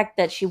 And the fact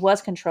that she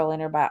was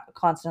controlling her by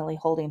constantly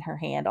holding her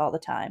hand all the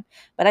time.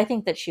 But I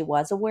think that she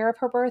was aware of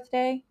her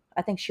birthday.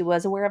 I think she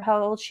was aware of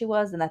how old she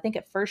was. And I think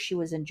at first she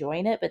was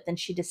enjoying it, but then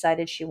she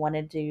decided she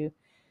wanted to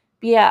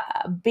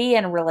be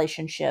in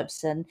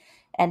relationships and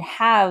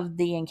have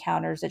the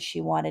encounters that she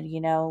wanted,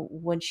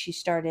 when she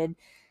started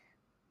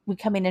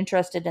becoming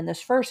interested in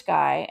this first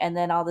guy. And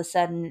then all of a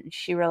sudden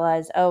she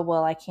realized, oh,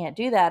 well, I can't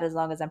do that as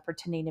long as I'm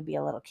pretending to be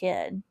a little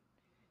kid.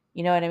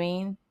 You know what I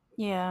mean?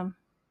 Yeah.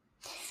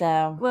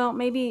 So. Well,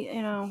 maybe,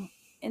 and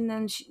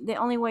then the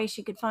only way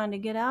she could find to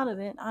get out of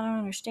it, I don't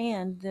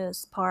understand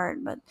this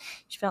part, but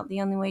she felt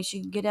the only way she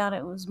could get out of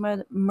it was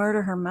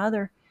murder her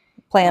mother.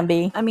 Plan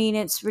B. I mean,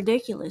 it's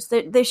ridiculous.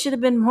 There should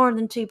have been more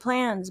than 2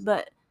 plans,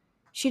 but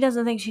she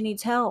doesn't think she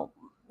needs help.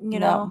 You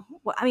know,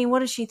 I mean,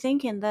 what is she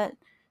thinking? That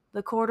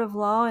the court of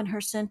law and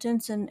her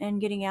sentence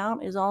and getting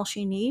out is all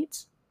she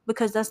needs?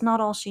 Because that's not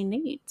all she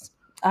needs.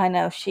 I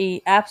know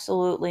she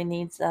absolutely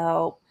needs the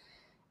help.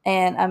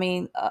 And I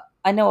mean,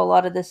 I know a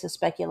lot of this is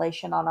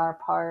speculation on our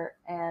part,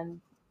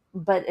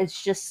 but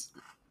it's just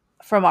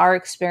from our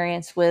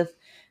experience with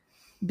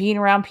being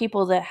around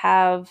people that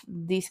have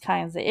these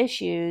kinds of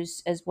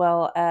issues, as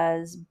well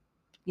as,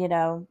 you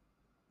know,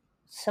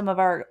 some of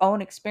our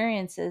own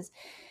experiences.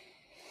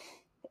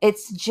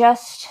 It's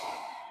just,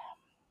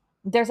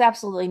 there's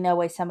absolutely no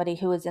way somebody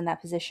who is in that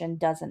position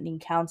doesn't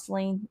need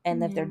counseling.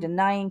 And if they're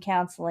denying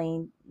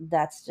counseling,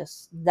 that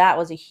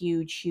was a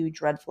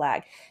huge red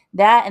flag.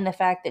 That, and the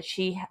fact that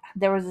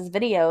there was this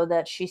video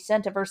that she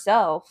sent of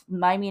herself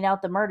miming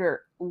out the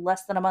murder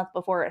less than a month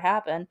before it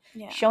happened,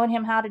 showing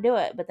him how to do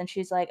it. But then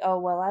she's like, oh,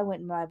 well, I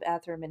went in my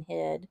bathroom and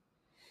hid,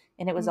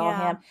 and it was all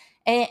him.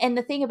 And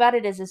the thing about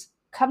it is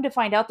come to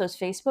find out, those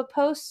Facebook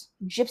posts,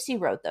 Gypsy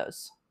wrote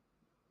those.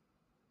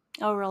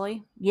 Oh,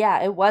 really?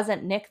 Yeah, it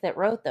wasn't Nick that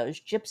wrote those.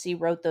 Gypsy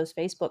wrote those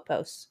Facebook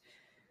posts.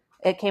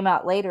 It came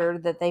out later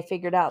that they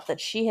figured out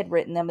that she had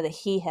written them, but that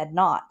he had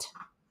not.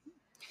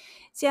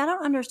 See, I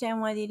don't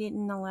understand why they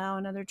didn't allow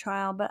another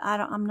trial, but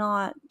I'm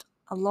not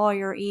a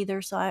lawyer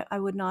either, so I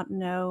would not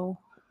know.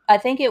 I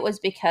think it was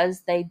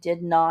because they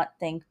did not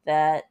think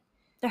that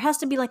there has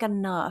to be like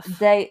enough.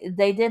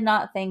 They did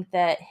not think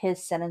that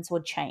his sentence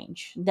would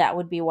change. That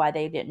would be why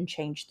they didn't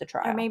change the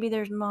trial. Or maybe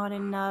there's not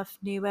enough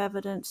new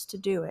evidence to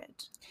do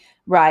it.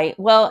 Right.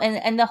 Well,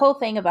 and the whole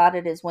thing about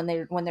it is when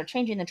they're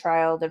changing the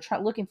trial, they're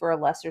looking for a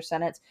lesser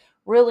sentence.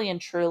 Really and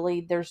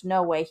truly, there's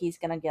no way he's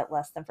going to get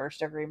less than first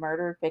degree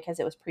murder, because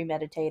it was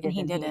premeditated, and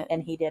he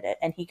did it,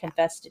 and he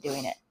confessed to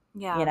doing it.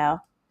 Yeah. You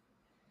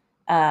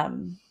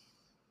know,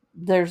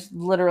 there's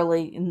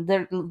literally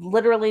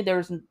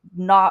there's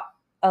not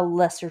a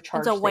lesser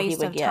charge. It's a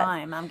waste of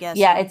time, I'm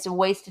guessing. Yeah, it's a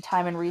waste of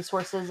time and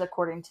resources,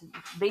 according to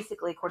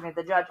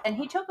the judge. And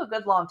he took a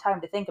good long time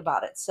to think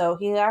about it. So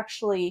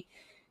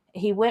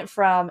he went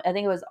from, I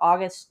think it was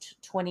August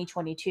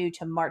 2022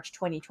 to March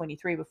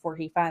 2023 before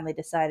he finally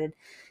decided,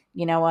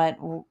 you know what,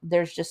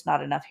 there's just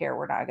not enough here.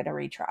 We're not going to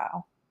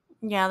retrial.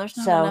 Yeah, there's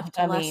not enough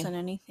to lessen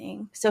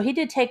anything. So he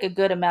did take a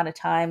good amount of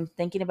time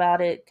thinking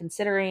about it,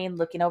 considering,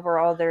 looking over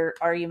all their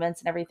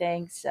arguments and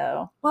everything.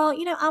 So, well,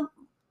 you know,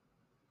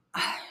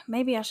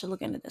 maybe I should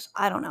look into this.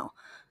 I don't know.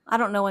 I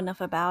don't know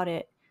enough about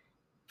it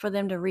for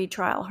them to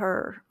retrial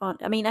her.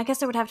 I mean, I guess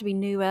there would have to be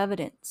new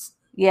evidence.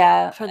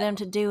 Yeah. For them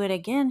to do it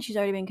again. She's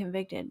already been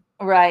convicted.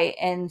 Right.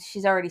 And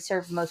she's already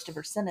served most of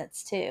her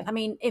sentence too. I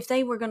mean, if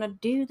they were going to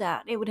do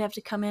that, it would have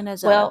to come in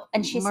as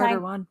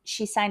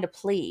she signed a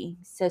plea.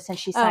 So since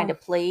she signed a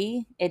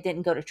plea, it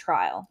didn't go to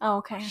trial. Oh,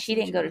 okay. She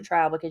didn't go to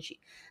trial because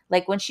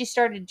when she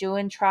started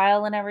doing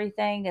trial and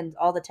everything, and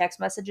all the text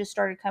messages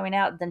started coming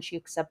out, then she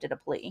accepted a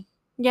plea.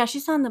 Yeah,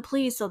 she signed the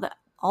plea so that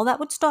all that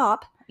would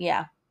stop.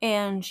 Yeah.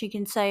 And she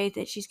can say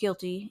that she's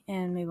guilty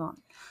and move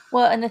on.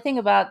 Well, and the thing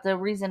about the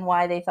reason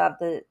why they thought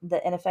the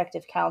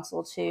ineffective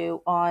counsel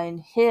on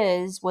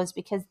his was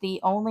because the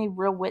only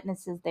real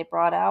witnesses they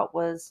brought out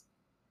was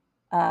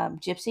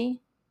Gypsy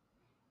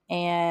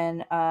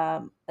and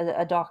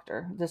a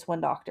doctor, this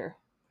one doctor.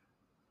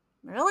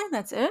 Really?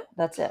 That's it?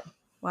 That's it.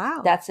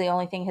 Wow. That's the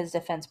only thing his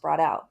defense brought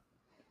out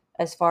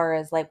as far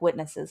as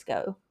witnesses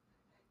go.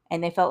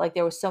 And they felt like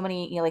there was so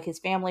many, his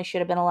family should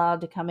have been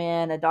allowed to come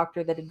in. A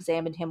doctor that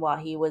examined him while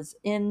he was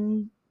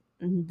in,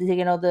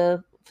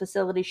 the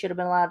facility should have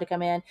been allowed to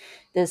come in.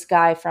 This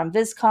guy from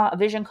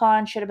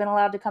VisionCon should have been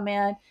allowed to come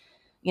in.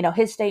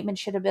 His statement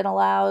should have been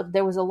allowed.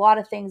 There was a lot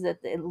of things that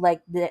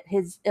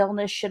his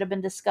illness should have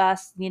been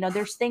discussed.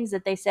 There's things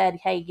that they said,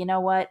 hey, you know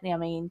what? I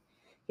mean,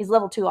 he's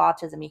level 2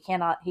 autism.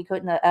 He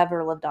couldn't have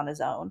ever lived on his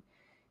own.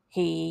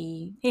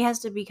 He has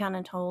to be kind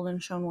of told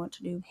and shown what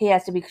to do. He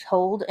has to be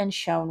told and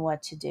shown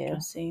what to do.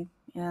 See,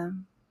 yeah.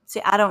 See,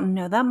 I don't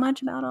know that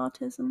much about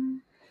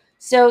autism.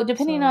 So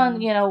depending on,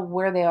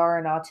 where they are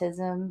in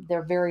autism,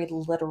 they're very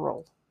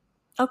literal.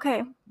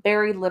 Okay.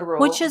 Very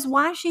literal. Which is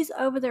why she's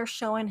over there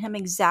showing him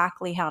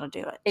exactly how to do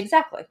it.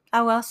 Exactly.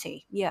 Oh, I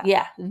see. Yeah.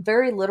 Yeah.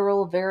 Very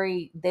literal,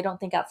 they don't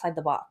think outside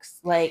the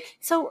box.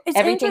 So it's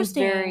everything's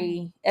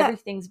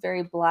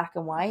very black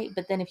and white.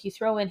 But then if you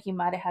throw in, he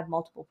might have had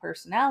multiple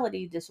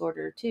personality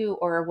disorder too,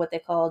 or what they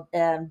call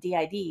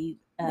DID.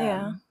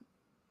 Yeah.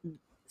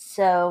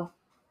 So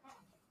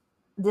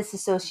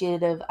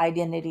dissociative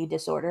identity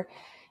disorder.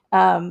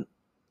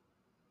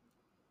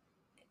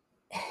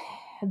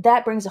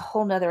 That brings a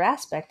whole nother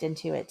aspect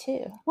into it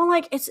too.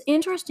 Well, it's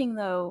interesting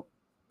though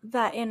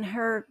that in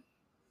her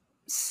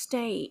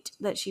state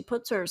that she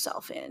puts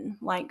herself in,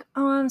 oh,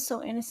 I'm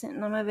so innocent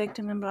and I'm a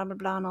victim and blah blah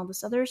blah and all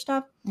this other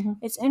stuff. Mm-hmm.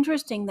 It's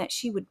interesting that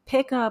she would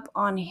pick up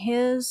on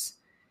his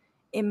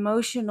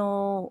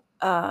emotional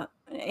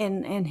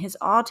and his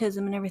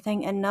autism and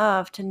everything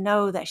enough to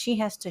know that she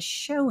has to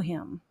show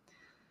him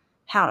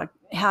how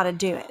to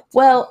do it.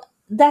 Well,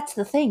 that's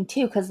the thing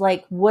too, because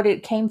like what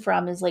it came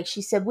from is like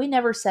she said, we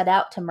never set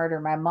out to murder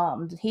my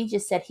mom. He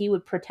just said he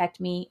would protect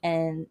me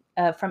and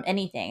from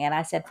anything. And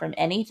I said, from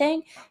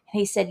anything? And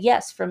he said,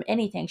 yes, from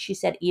anything. She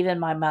said, even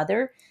my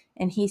mother.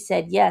 And he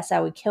said, yes,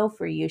 I would kill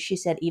for you. She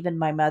said, even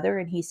my mother.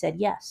 And he said,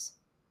 yes.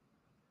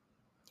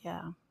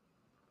 Yeah. Oh,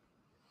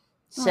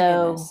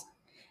 So,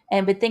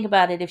 goodness. but think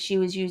about it, if she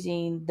was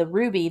using the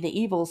Ruby, the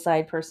evil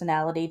side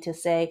personality, to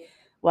say,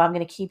 well, I'm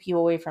going to keep you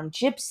away from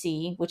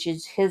Gypsy, which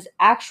is his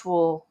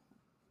actual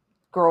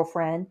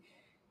girlfriend,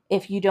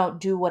 if you don't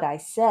do what I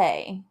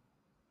say.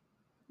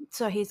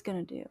 So he's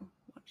going to do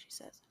what she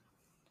says.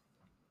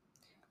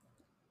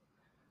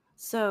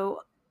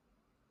 So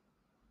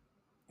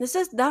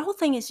that whole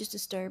thing is just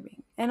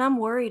disturbing. And I'm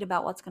worried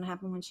about what's going to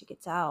happen when she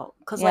gets out.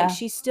 Because, like, Yeah.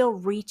 she's still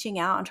reaching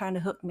out and trying to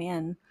hook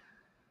men,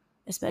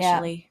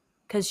 especially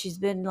because she's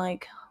been,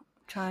 like,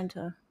 trying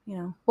to,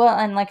 Well,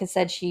 and like I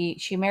said, she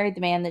married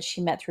the man that she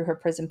met through her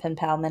prison pen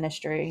pal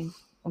ministry,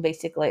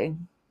 basically.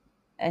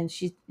 And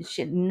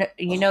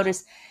you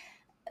notice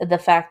the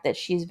fact that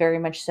she's very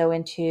much so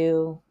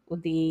into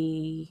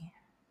the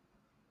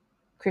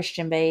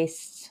Christian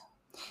based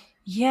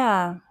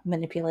Yeah.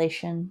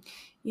 manipulation.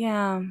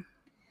 Yeah.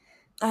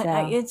 So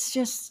It's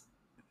just,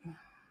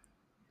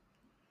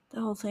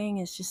 the whole thing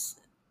is just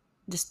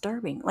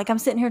disturbing. Like, I'm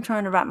sitting here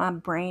trying to wrap my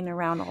brain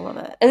around all of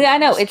it. I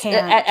know just it's.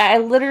 can't. I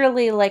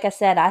literally, like I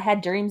said, I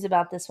had dreams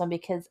about this one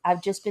because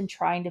I've just been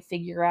trying to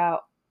figure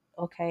out.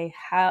 Okay,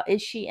 how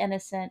is she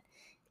innocent?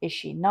 Is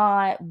she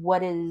not?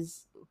 What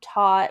is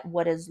taught?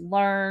 What is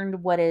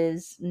learned? What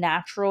is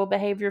natural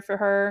behavior for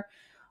her?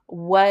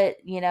 What,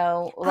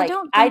 I like,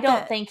 don't I think don't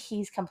that think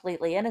he's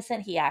completely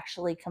innocent. He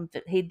actually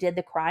he did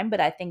the crime, but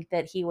I think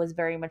that he was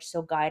very much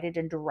so guided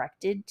and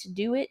directed to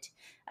do it.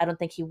 I don't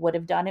think he would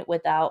have done it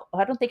without.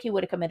 I don't think he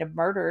would have committed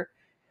murder.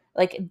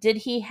 Like, did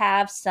he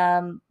have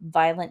some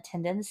violent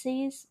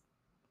tendencies?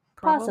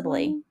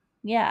 Possibly. probably,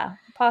 Yeah,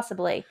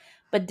 possibly.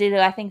 But did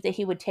I think that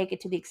he would take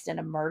it to the extent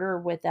of murder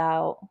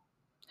without?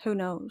 who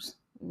knows?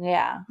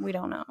 Yeah, We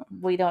don't know.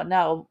 we don't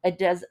know. It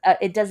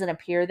doesn't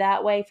appear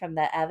that way from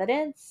the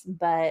evidence,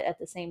 but at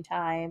the same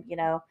time,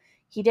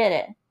 he did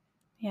it.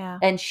 Yeah.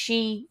 And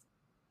she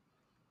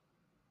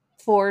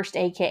forced,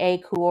 aka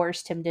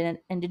coerced him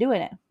into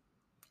doing it.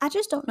 I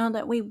just don't know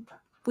that we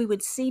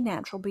would see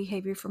natural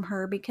behavior from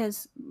her,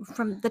 because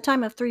from the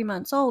time of 3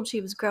 months old,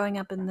 she was growing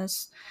up in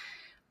this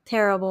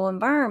terrible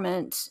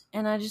environment,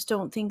 and I just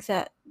don't think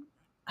that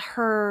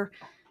her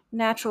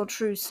natural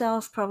true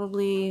self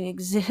probably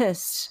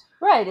exists.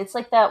 Right. It's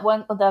like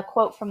the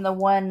quote from the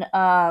one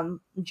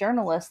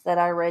journalist that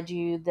I read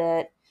you,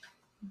 that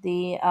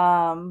the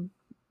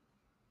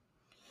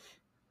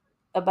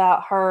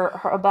about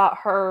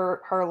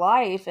her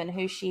life and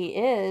who she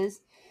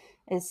is.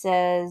 It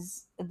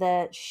says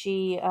that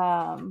she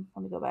let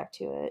me go back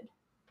to it.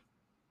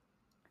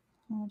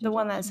 The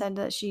one that said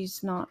that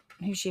she's not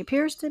who she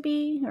appears to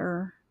be,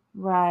 or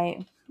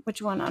Right.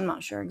 which one? I'm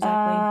not sure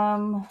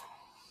exactly.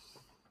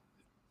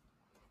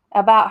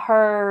 About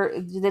her,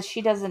 that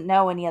she doesn't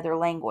know any other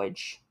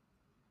language.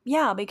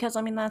 Yeah, because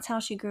I mean that's how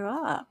she grew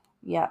up.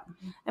 Yeah.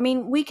 I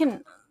mean, we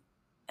can,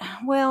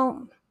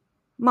 well,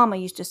 Mama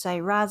used to say,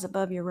 rise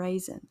above your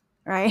raisin,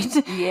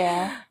 right?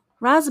 Yeah.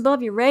 Rise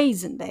above your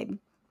raisin,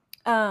 baby.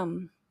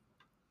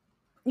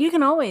 You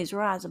can always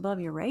rise above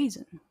your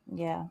raisin.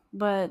 Yeah.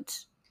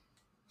 But,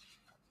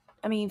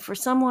 I mean, for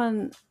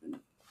someone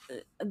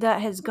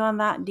that has gone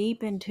that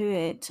deep into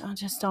it, I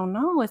just don't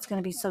know. It's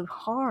going to be so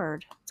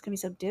hard. It's going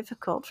to be so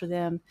difficult for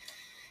them,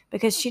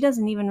 because she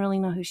doesn't even really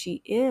know who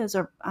she is,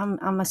 or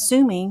I'm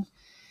assuming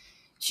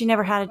she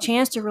never had a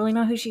chance to really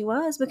know who she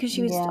was, because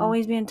she was Yeah.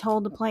 always being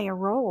told to play a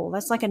role.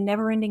 That's like a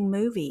never-ending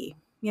movie.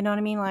 You know what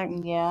I mean? Like,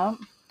 Yeah.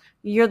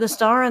 you're the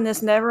star in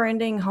this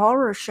never-ending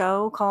horror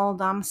show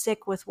called I'm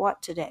Sick with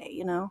What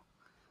Today,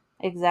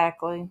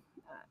 Exactly.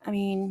 I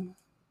mean,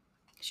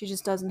 she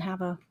just doesn't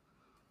have a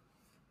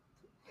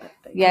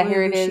Yeah, clue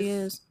here it who she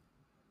is. is.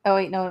 Oh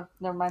wait, no,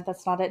 never mind.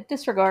 That's not it.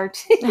 Disregard.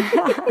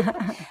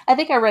 I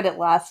think I read it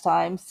last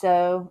time,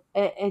 so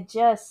it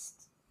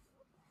just.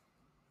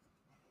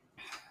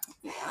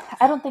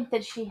 I don't think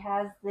that she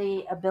has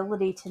the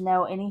ability to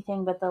know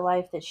anything but the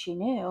life that she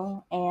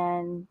knew,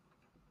 and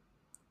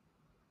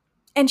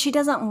And she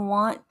doesn't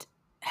want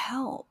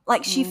help.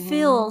 Like, she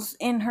feels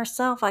in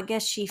herself, I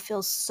guess she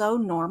feels so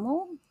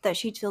normal that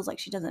she feels like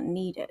she doesn't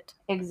need it.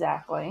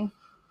 exactly.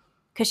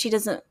 Because she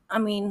doesn't, I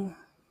mean,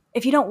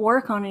 if you don't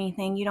work on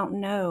anything, you don't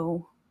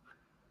know.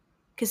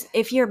 Because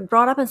if you're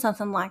brought up in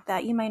something like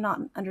that, you may not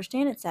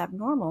understand it's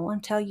abnormal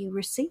until you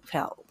receive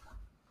help.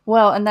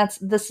 Well, and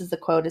this is the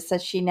quote. It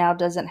says she now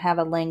doesn't have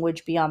a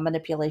language beyond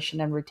manipulation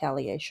and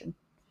retaliation.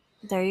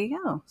 There you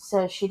go.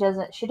 So she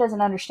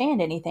doesn't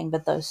understand anything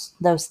but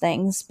those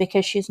things,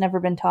 because she's never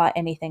been taught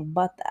anything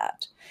but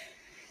that.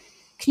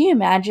 Can you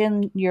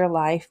imagine your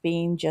life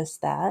being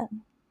just that?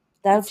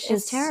 That's It's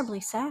just, terribly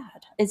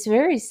sad. it's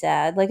very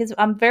sad. Like,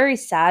 I'm very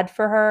sad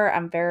for her.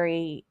 I'm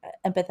very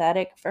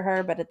empathetic for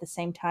her, but at the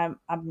same time,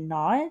 I'm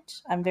not.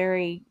 I'm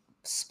very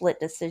split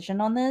decision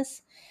on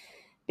this,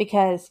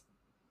 because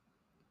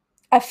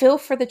I feel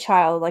for the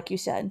child, like you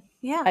said.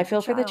 Yeah, I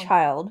feel for the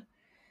child,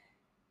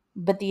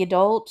 but the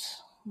adult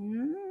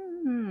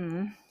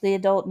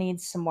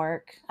needs some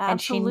work, and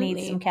she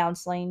needs some Absolutely.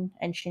 counseling,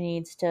 and she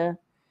needs to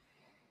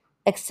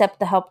accept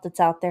the help that's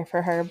out there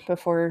for her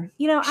before I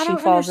she don't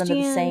falls into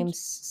the understand.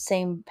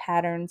 same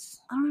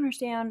patterns. I don't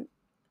understand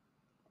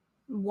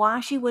why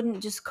she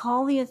wouldn't just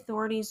call the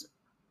authorities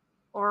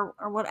or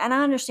what. And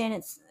I understand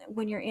it's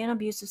when you're in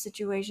abusive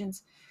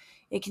situations,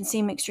 it can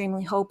seem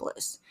extremely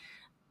hopeless.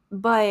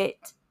 But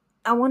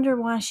I wonder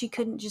why she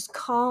couldn't just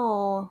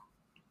call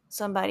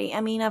somebody.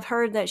 I mean, I've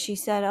heard that she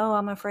said, "Oh,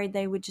 I'm afraid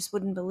they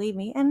wouldn't believe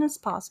me," and that's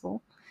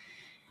possible.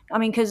 I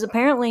mean, because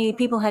apparently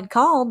people had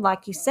called,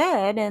 like you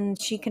said, and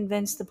she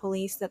convinced the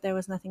police that there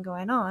was nothing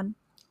going on.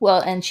 Well,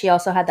 and she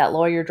also had that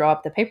lawyer draw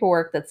up the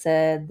paperwork that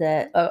said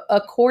that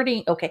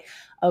according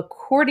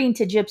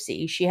to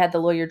Gypsy, she had the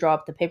lawyer draw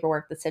up the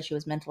paperwork that said she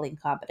was mentally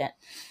incompetent.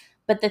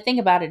 But the thing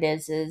about it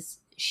is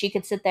she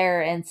could sit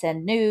there and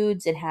send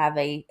nudes and have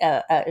a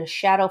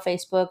shadow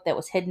Facebook that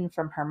was hidden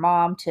from her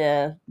mom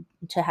to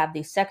have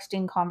these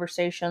sexting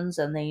conversations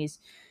and these,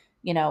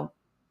 you know,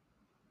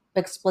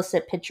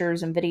 explicit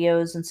pictures and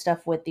videos and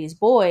stuff with these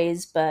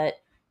boys, but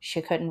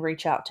she couldn't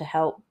reach out to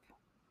help.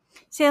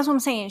 See, that's what I'm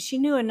saying. She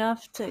knew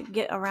enough to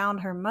get around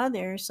her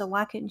mother, so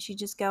why couldn't she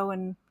just go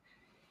and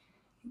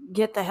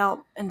get the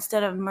help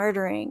instead of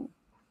murdering?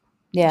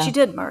 Yeah. She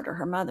did murder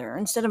her mother.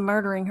 Instead of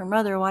murdering her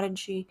mother, why didn't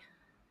she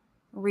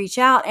reach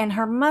out and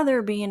her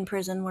mother be in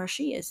prison where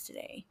she is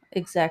today?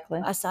 Exactly.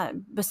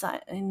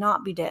 Beside and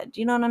not be dead.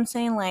 You know what I'm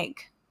saying?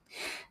 Like,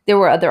 there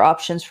were other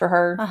options for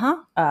her.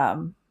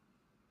 Uh-huh.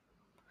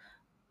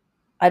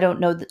 I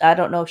don't know. I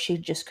don't know if she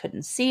just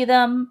couldn't see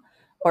them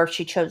or if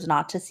she chose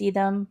not to see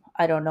them.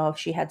 I don't know if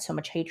she had so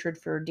much hatred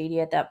for Dee Dee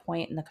at that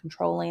point and the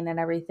controlling and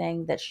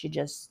everything that she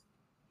just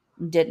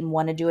didn't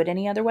want to do it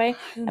any other way.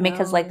 Who I mean,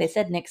 because like they knows?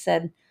 said, Nick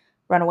said,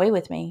 "Run away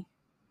with me,"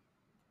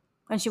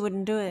 And she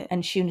wouldn't do it.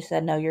 and she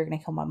said, "No, you're going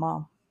to kill my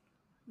mom."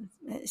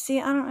 See,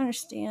 I don't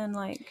understand.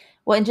 Like,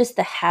 Well, and just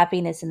the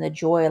happiness and the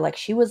joy, like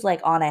she was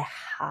like on a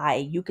high.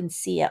 You can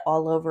see it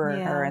all over her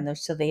yeah. and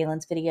those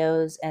surveillance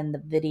videos and the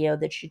video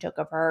that she took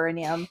of her and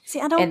him See,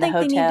 I in don't the think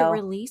they need to hotel.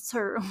 release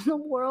her in the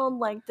world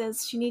like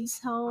this. She needs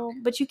help,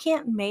 but you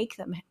can't make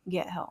them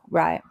get help.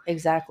 Right,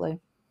 exactly.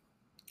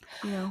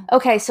 You know.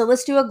 Okay, so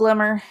let's do a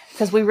glimmer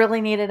because we really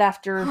need it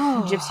after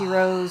Gypsy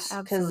Rose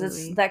because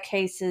Absolutely. that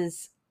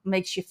case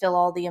makes you feel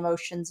all the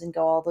emotions and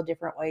go all the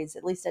different ways.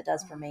 At least it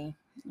does for me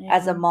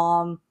as a Yeah.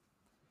 mom,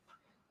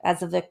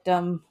 as a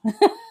victim,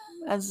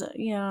 As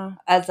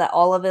as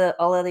all of the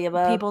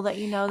above. people that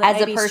that As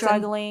may a be person-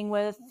 struggling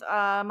with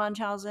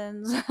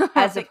Munchausen's,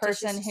 as a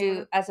factitious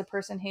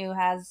person who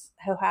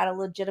had a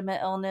legitimate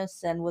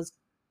illness and was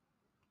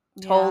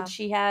disorder. told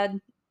she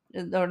had,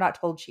 or not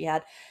told she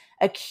had,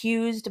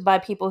 accused by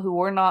people who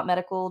were not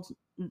medical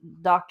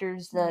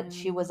doctors that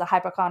she was a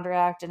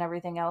hypochondriac and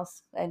everything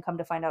else, and come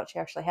to find out she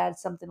actually had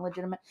something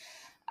legitimate.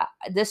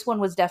 This one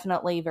was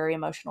definitely very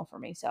emotional for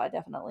me, so I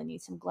definitely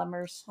need some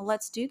glimmers. Well,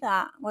 let's do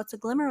that. What's a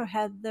glimmer,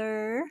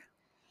 Heather?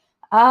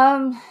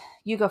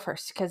 You go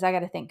first because I got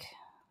to think.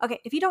 Okay,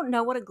 if you don't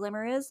know what a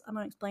glimmer is, I'm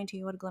going to explain to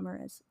you what a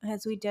glimmer is.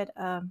 As we did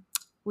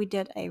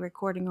a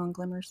recording on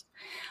glimmers,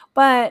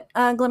 but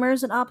glimmer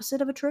is an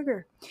opposite of a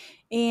trigger,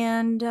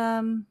 and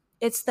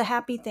it's the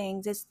happy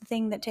things. It's the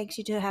thing that takes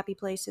you to happy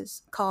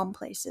places, calm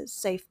places,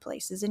 safe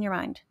places in your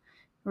mind,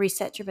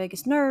 reset your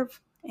vagus nerve,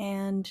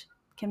 and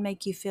can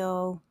make you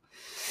feel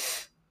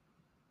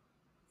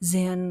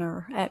zen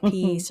or at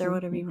peace or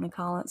whatever you want to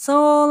call it.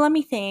 So let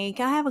me think.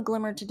 I have a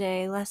glimmer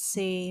today. Let's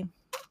see.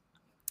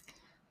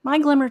 My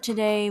glimmer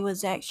today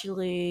was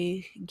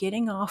actually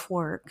getting off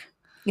work.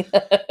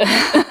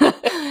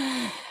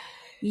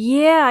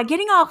 Yeah,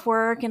 getting off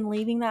work and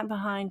leaving that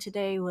behind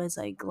today was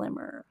a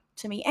glimmer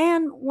to me.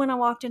 And when I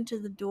walked into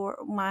the door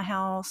of my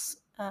house,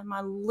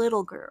 my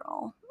little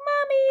girl,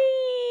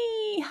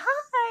 Mommy,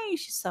 hi,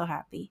 she's so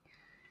happy.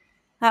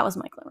 That was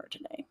my glimmer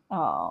today.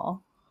 Oh,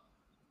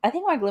 I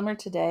think my glimmer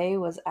today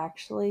was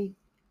actually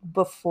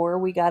before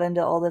we got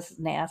into all this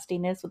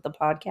nastiness with the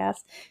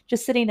podcast,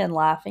 just sitting and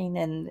laughing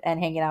and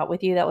hanging out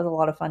with you. That was a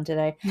lot of fun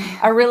today.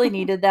 I really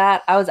needed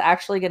that. I was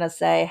actually going to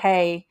say,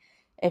 hey,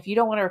 if you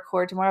don't want to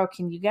record tomorrow,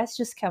 can you guys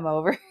just come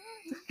over?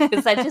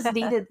 Because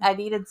I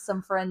needed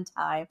some friend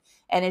time,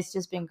 and it's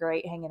just been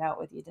great hanging out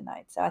with you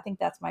tonight. So I think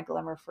that's my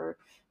glimmer for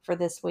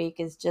this week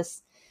is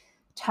just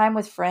time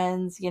with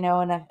friends, in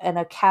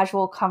a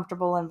casual,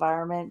 comfortable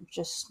environment,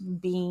 just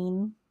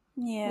being.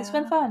 Yeah. It's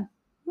been fun.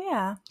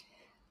 Yeah. A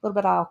little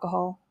bit of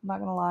alcohol, I'm not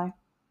gonna lie.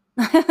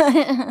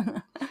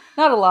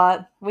 Not a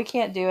lot. We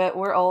can't do it.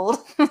 We're old.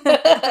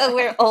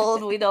 We're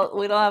old. We don't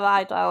have a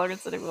high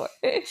tolerance anymore.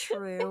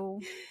 True.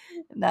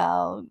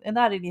 No, and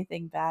not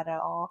anything bad at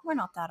all. We're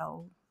not that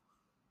old.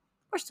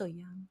 We're still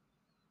young.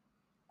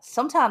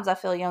 Sometimes I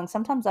feel young.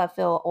 Sometimes I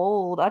feel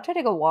old. I tried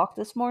to go walk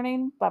this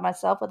morning by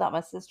myself without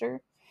my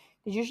sister.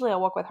 Because usually I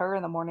walk with her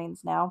in the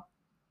mornings now.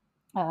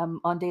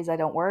 On days I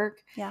don't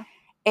work. Yeah.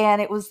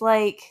 And it was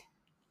like,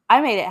 I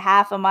made it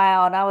half a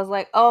mile and I was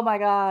like, oh my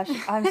gosh,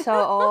 I'm so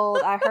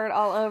old. I hurt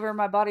all over.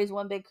 My body's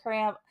one big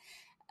cramp.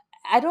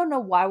 I don't know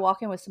why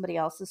walking with somebody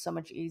else is so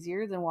much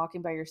easier than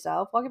walking by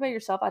yourself. Walking by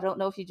yourself, I don't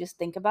know if you just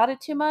think about it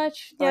too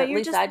much, or Yeah, at you're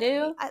least just. I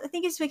do. I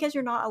think it's because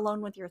you're not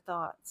alone with your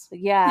thoughts.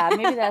 Yeah,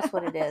 maybe that's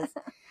what it is.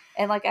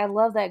 And like, I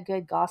love that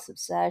good gossip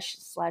sesh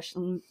slash,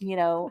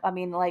 I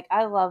mean, like,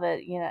 I love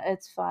it.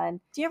 It's fun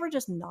Do you ever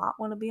just not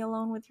want to be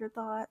alone with your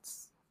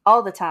thoughts?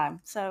 all the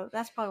time. So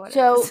that's probably what it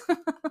So is.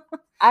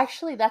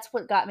 actually, that's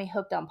what got me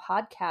hooked on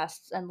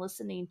podcasts and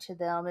listening to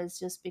them, is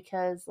just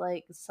because,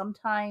 like,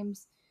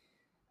 sometimes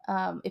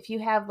if you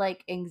have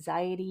like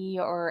anxiety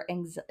or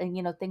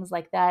things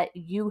like that,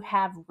 you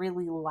have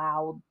really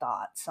loud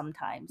thoughts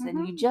sometimes,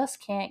 and you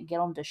just can't get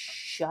them to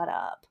shut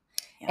up.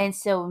 Yeah. And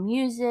so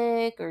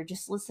music or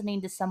just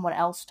listening to someone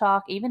else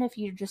talk, even if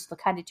you're just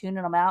kind of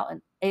tuning them out,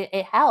 and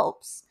it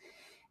helps.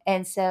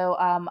 And so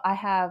I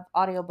have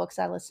audiobooks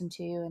I listen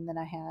to, and then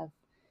I have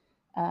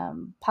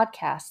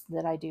podcasts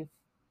that I do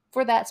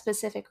for that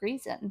specific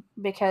reason,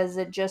 because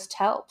it just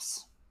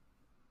helps.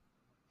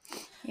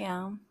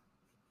 Yeah.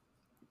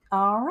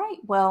 All right.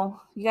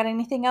 Well, you got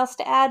anything else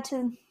to add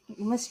to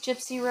Miss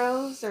Gypsy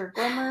Rose or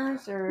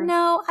Glimmers or?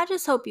 No, I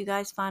just hope you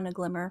guys find a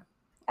glimmer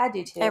I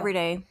do too. every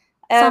day.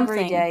 Every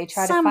Something. day,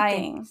 try to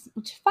Something.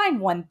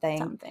 find one thing.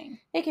 Something.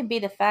 It can be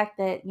the fact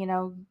that you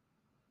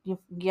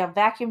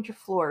vacuumed your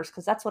floors,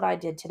 because that's what I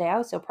did today. I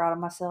was so proud of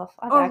myself.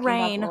 I Or vacuumed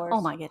rain. my floors.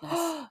 Oh my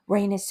goodness.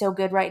 Rain is so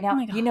good right now. Oh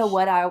my You know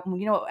gosh.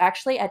 what?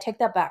 Actually, I take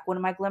that back. One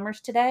of my glimmers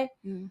today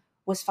Mm.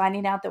 was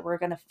finding out that we're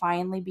going to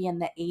finally be in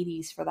the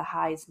 80s for the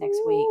highs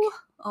next week.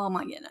 Oh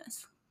my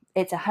goodness.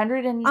 It's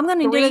 103 I'm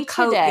gonna need a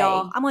coat, today,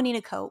 y'all. I'm gonna need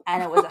a coat.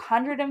 and it was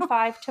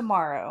 105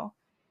 tomorrow.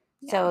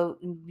 Yeah. So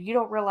you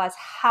don't realize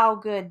how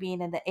good being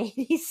in the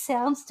 80s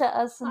sounds to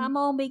us. I'm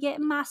gonna be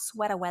getting my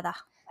sweater weather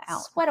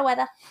out. Sweater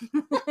weather.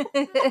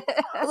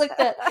 Like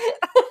that.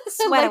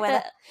 Sweater like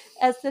weather.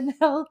 that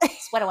SNL.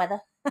 Sweater weather.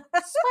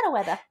 Sweater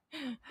weather.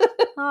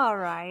 All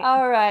right.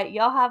 All right.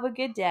 Y'all have a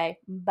good day.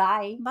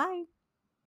 Bye. Bye.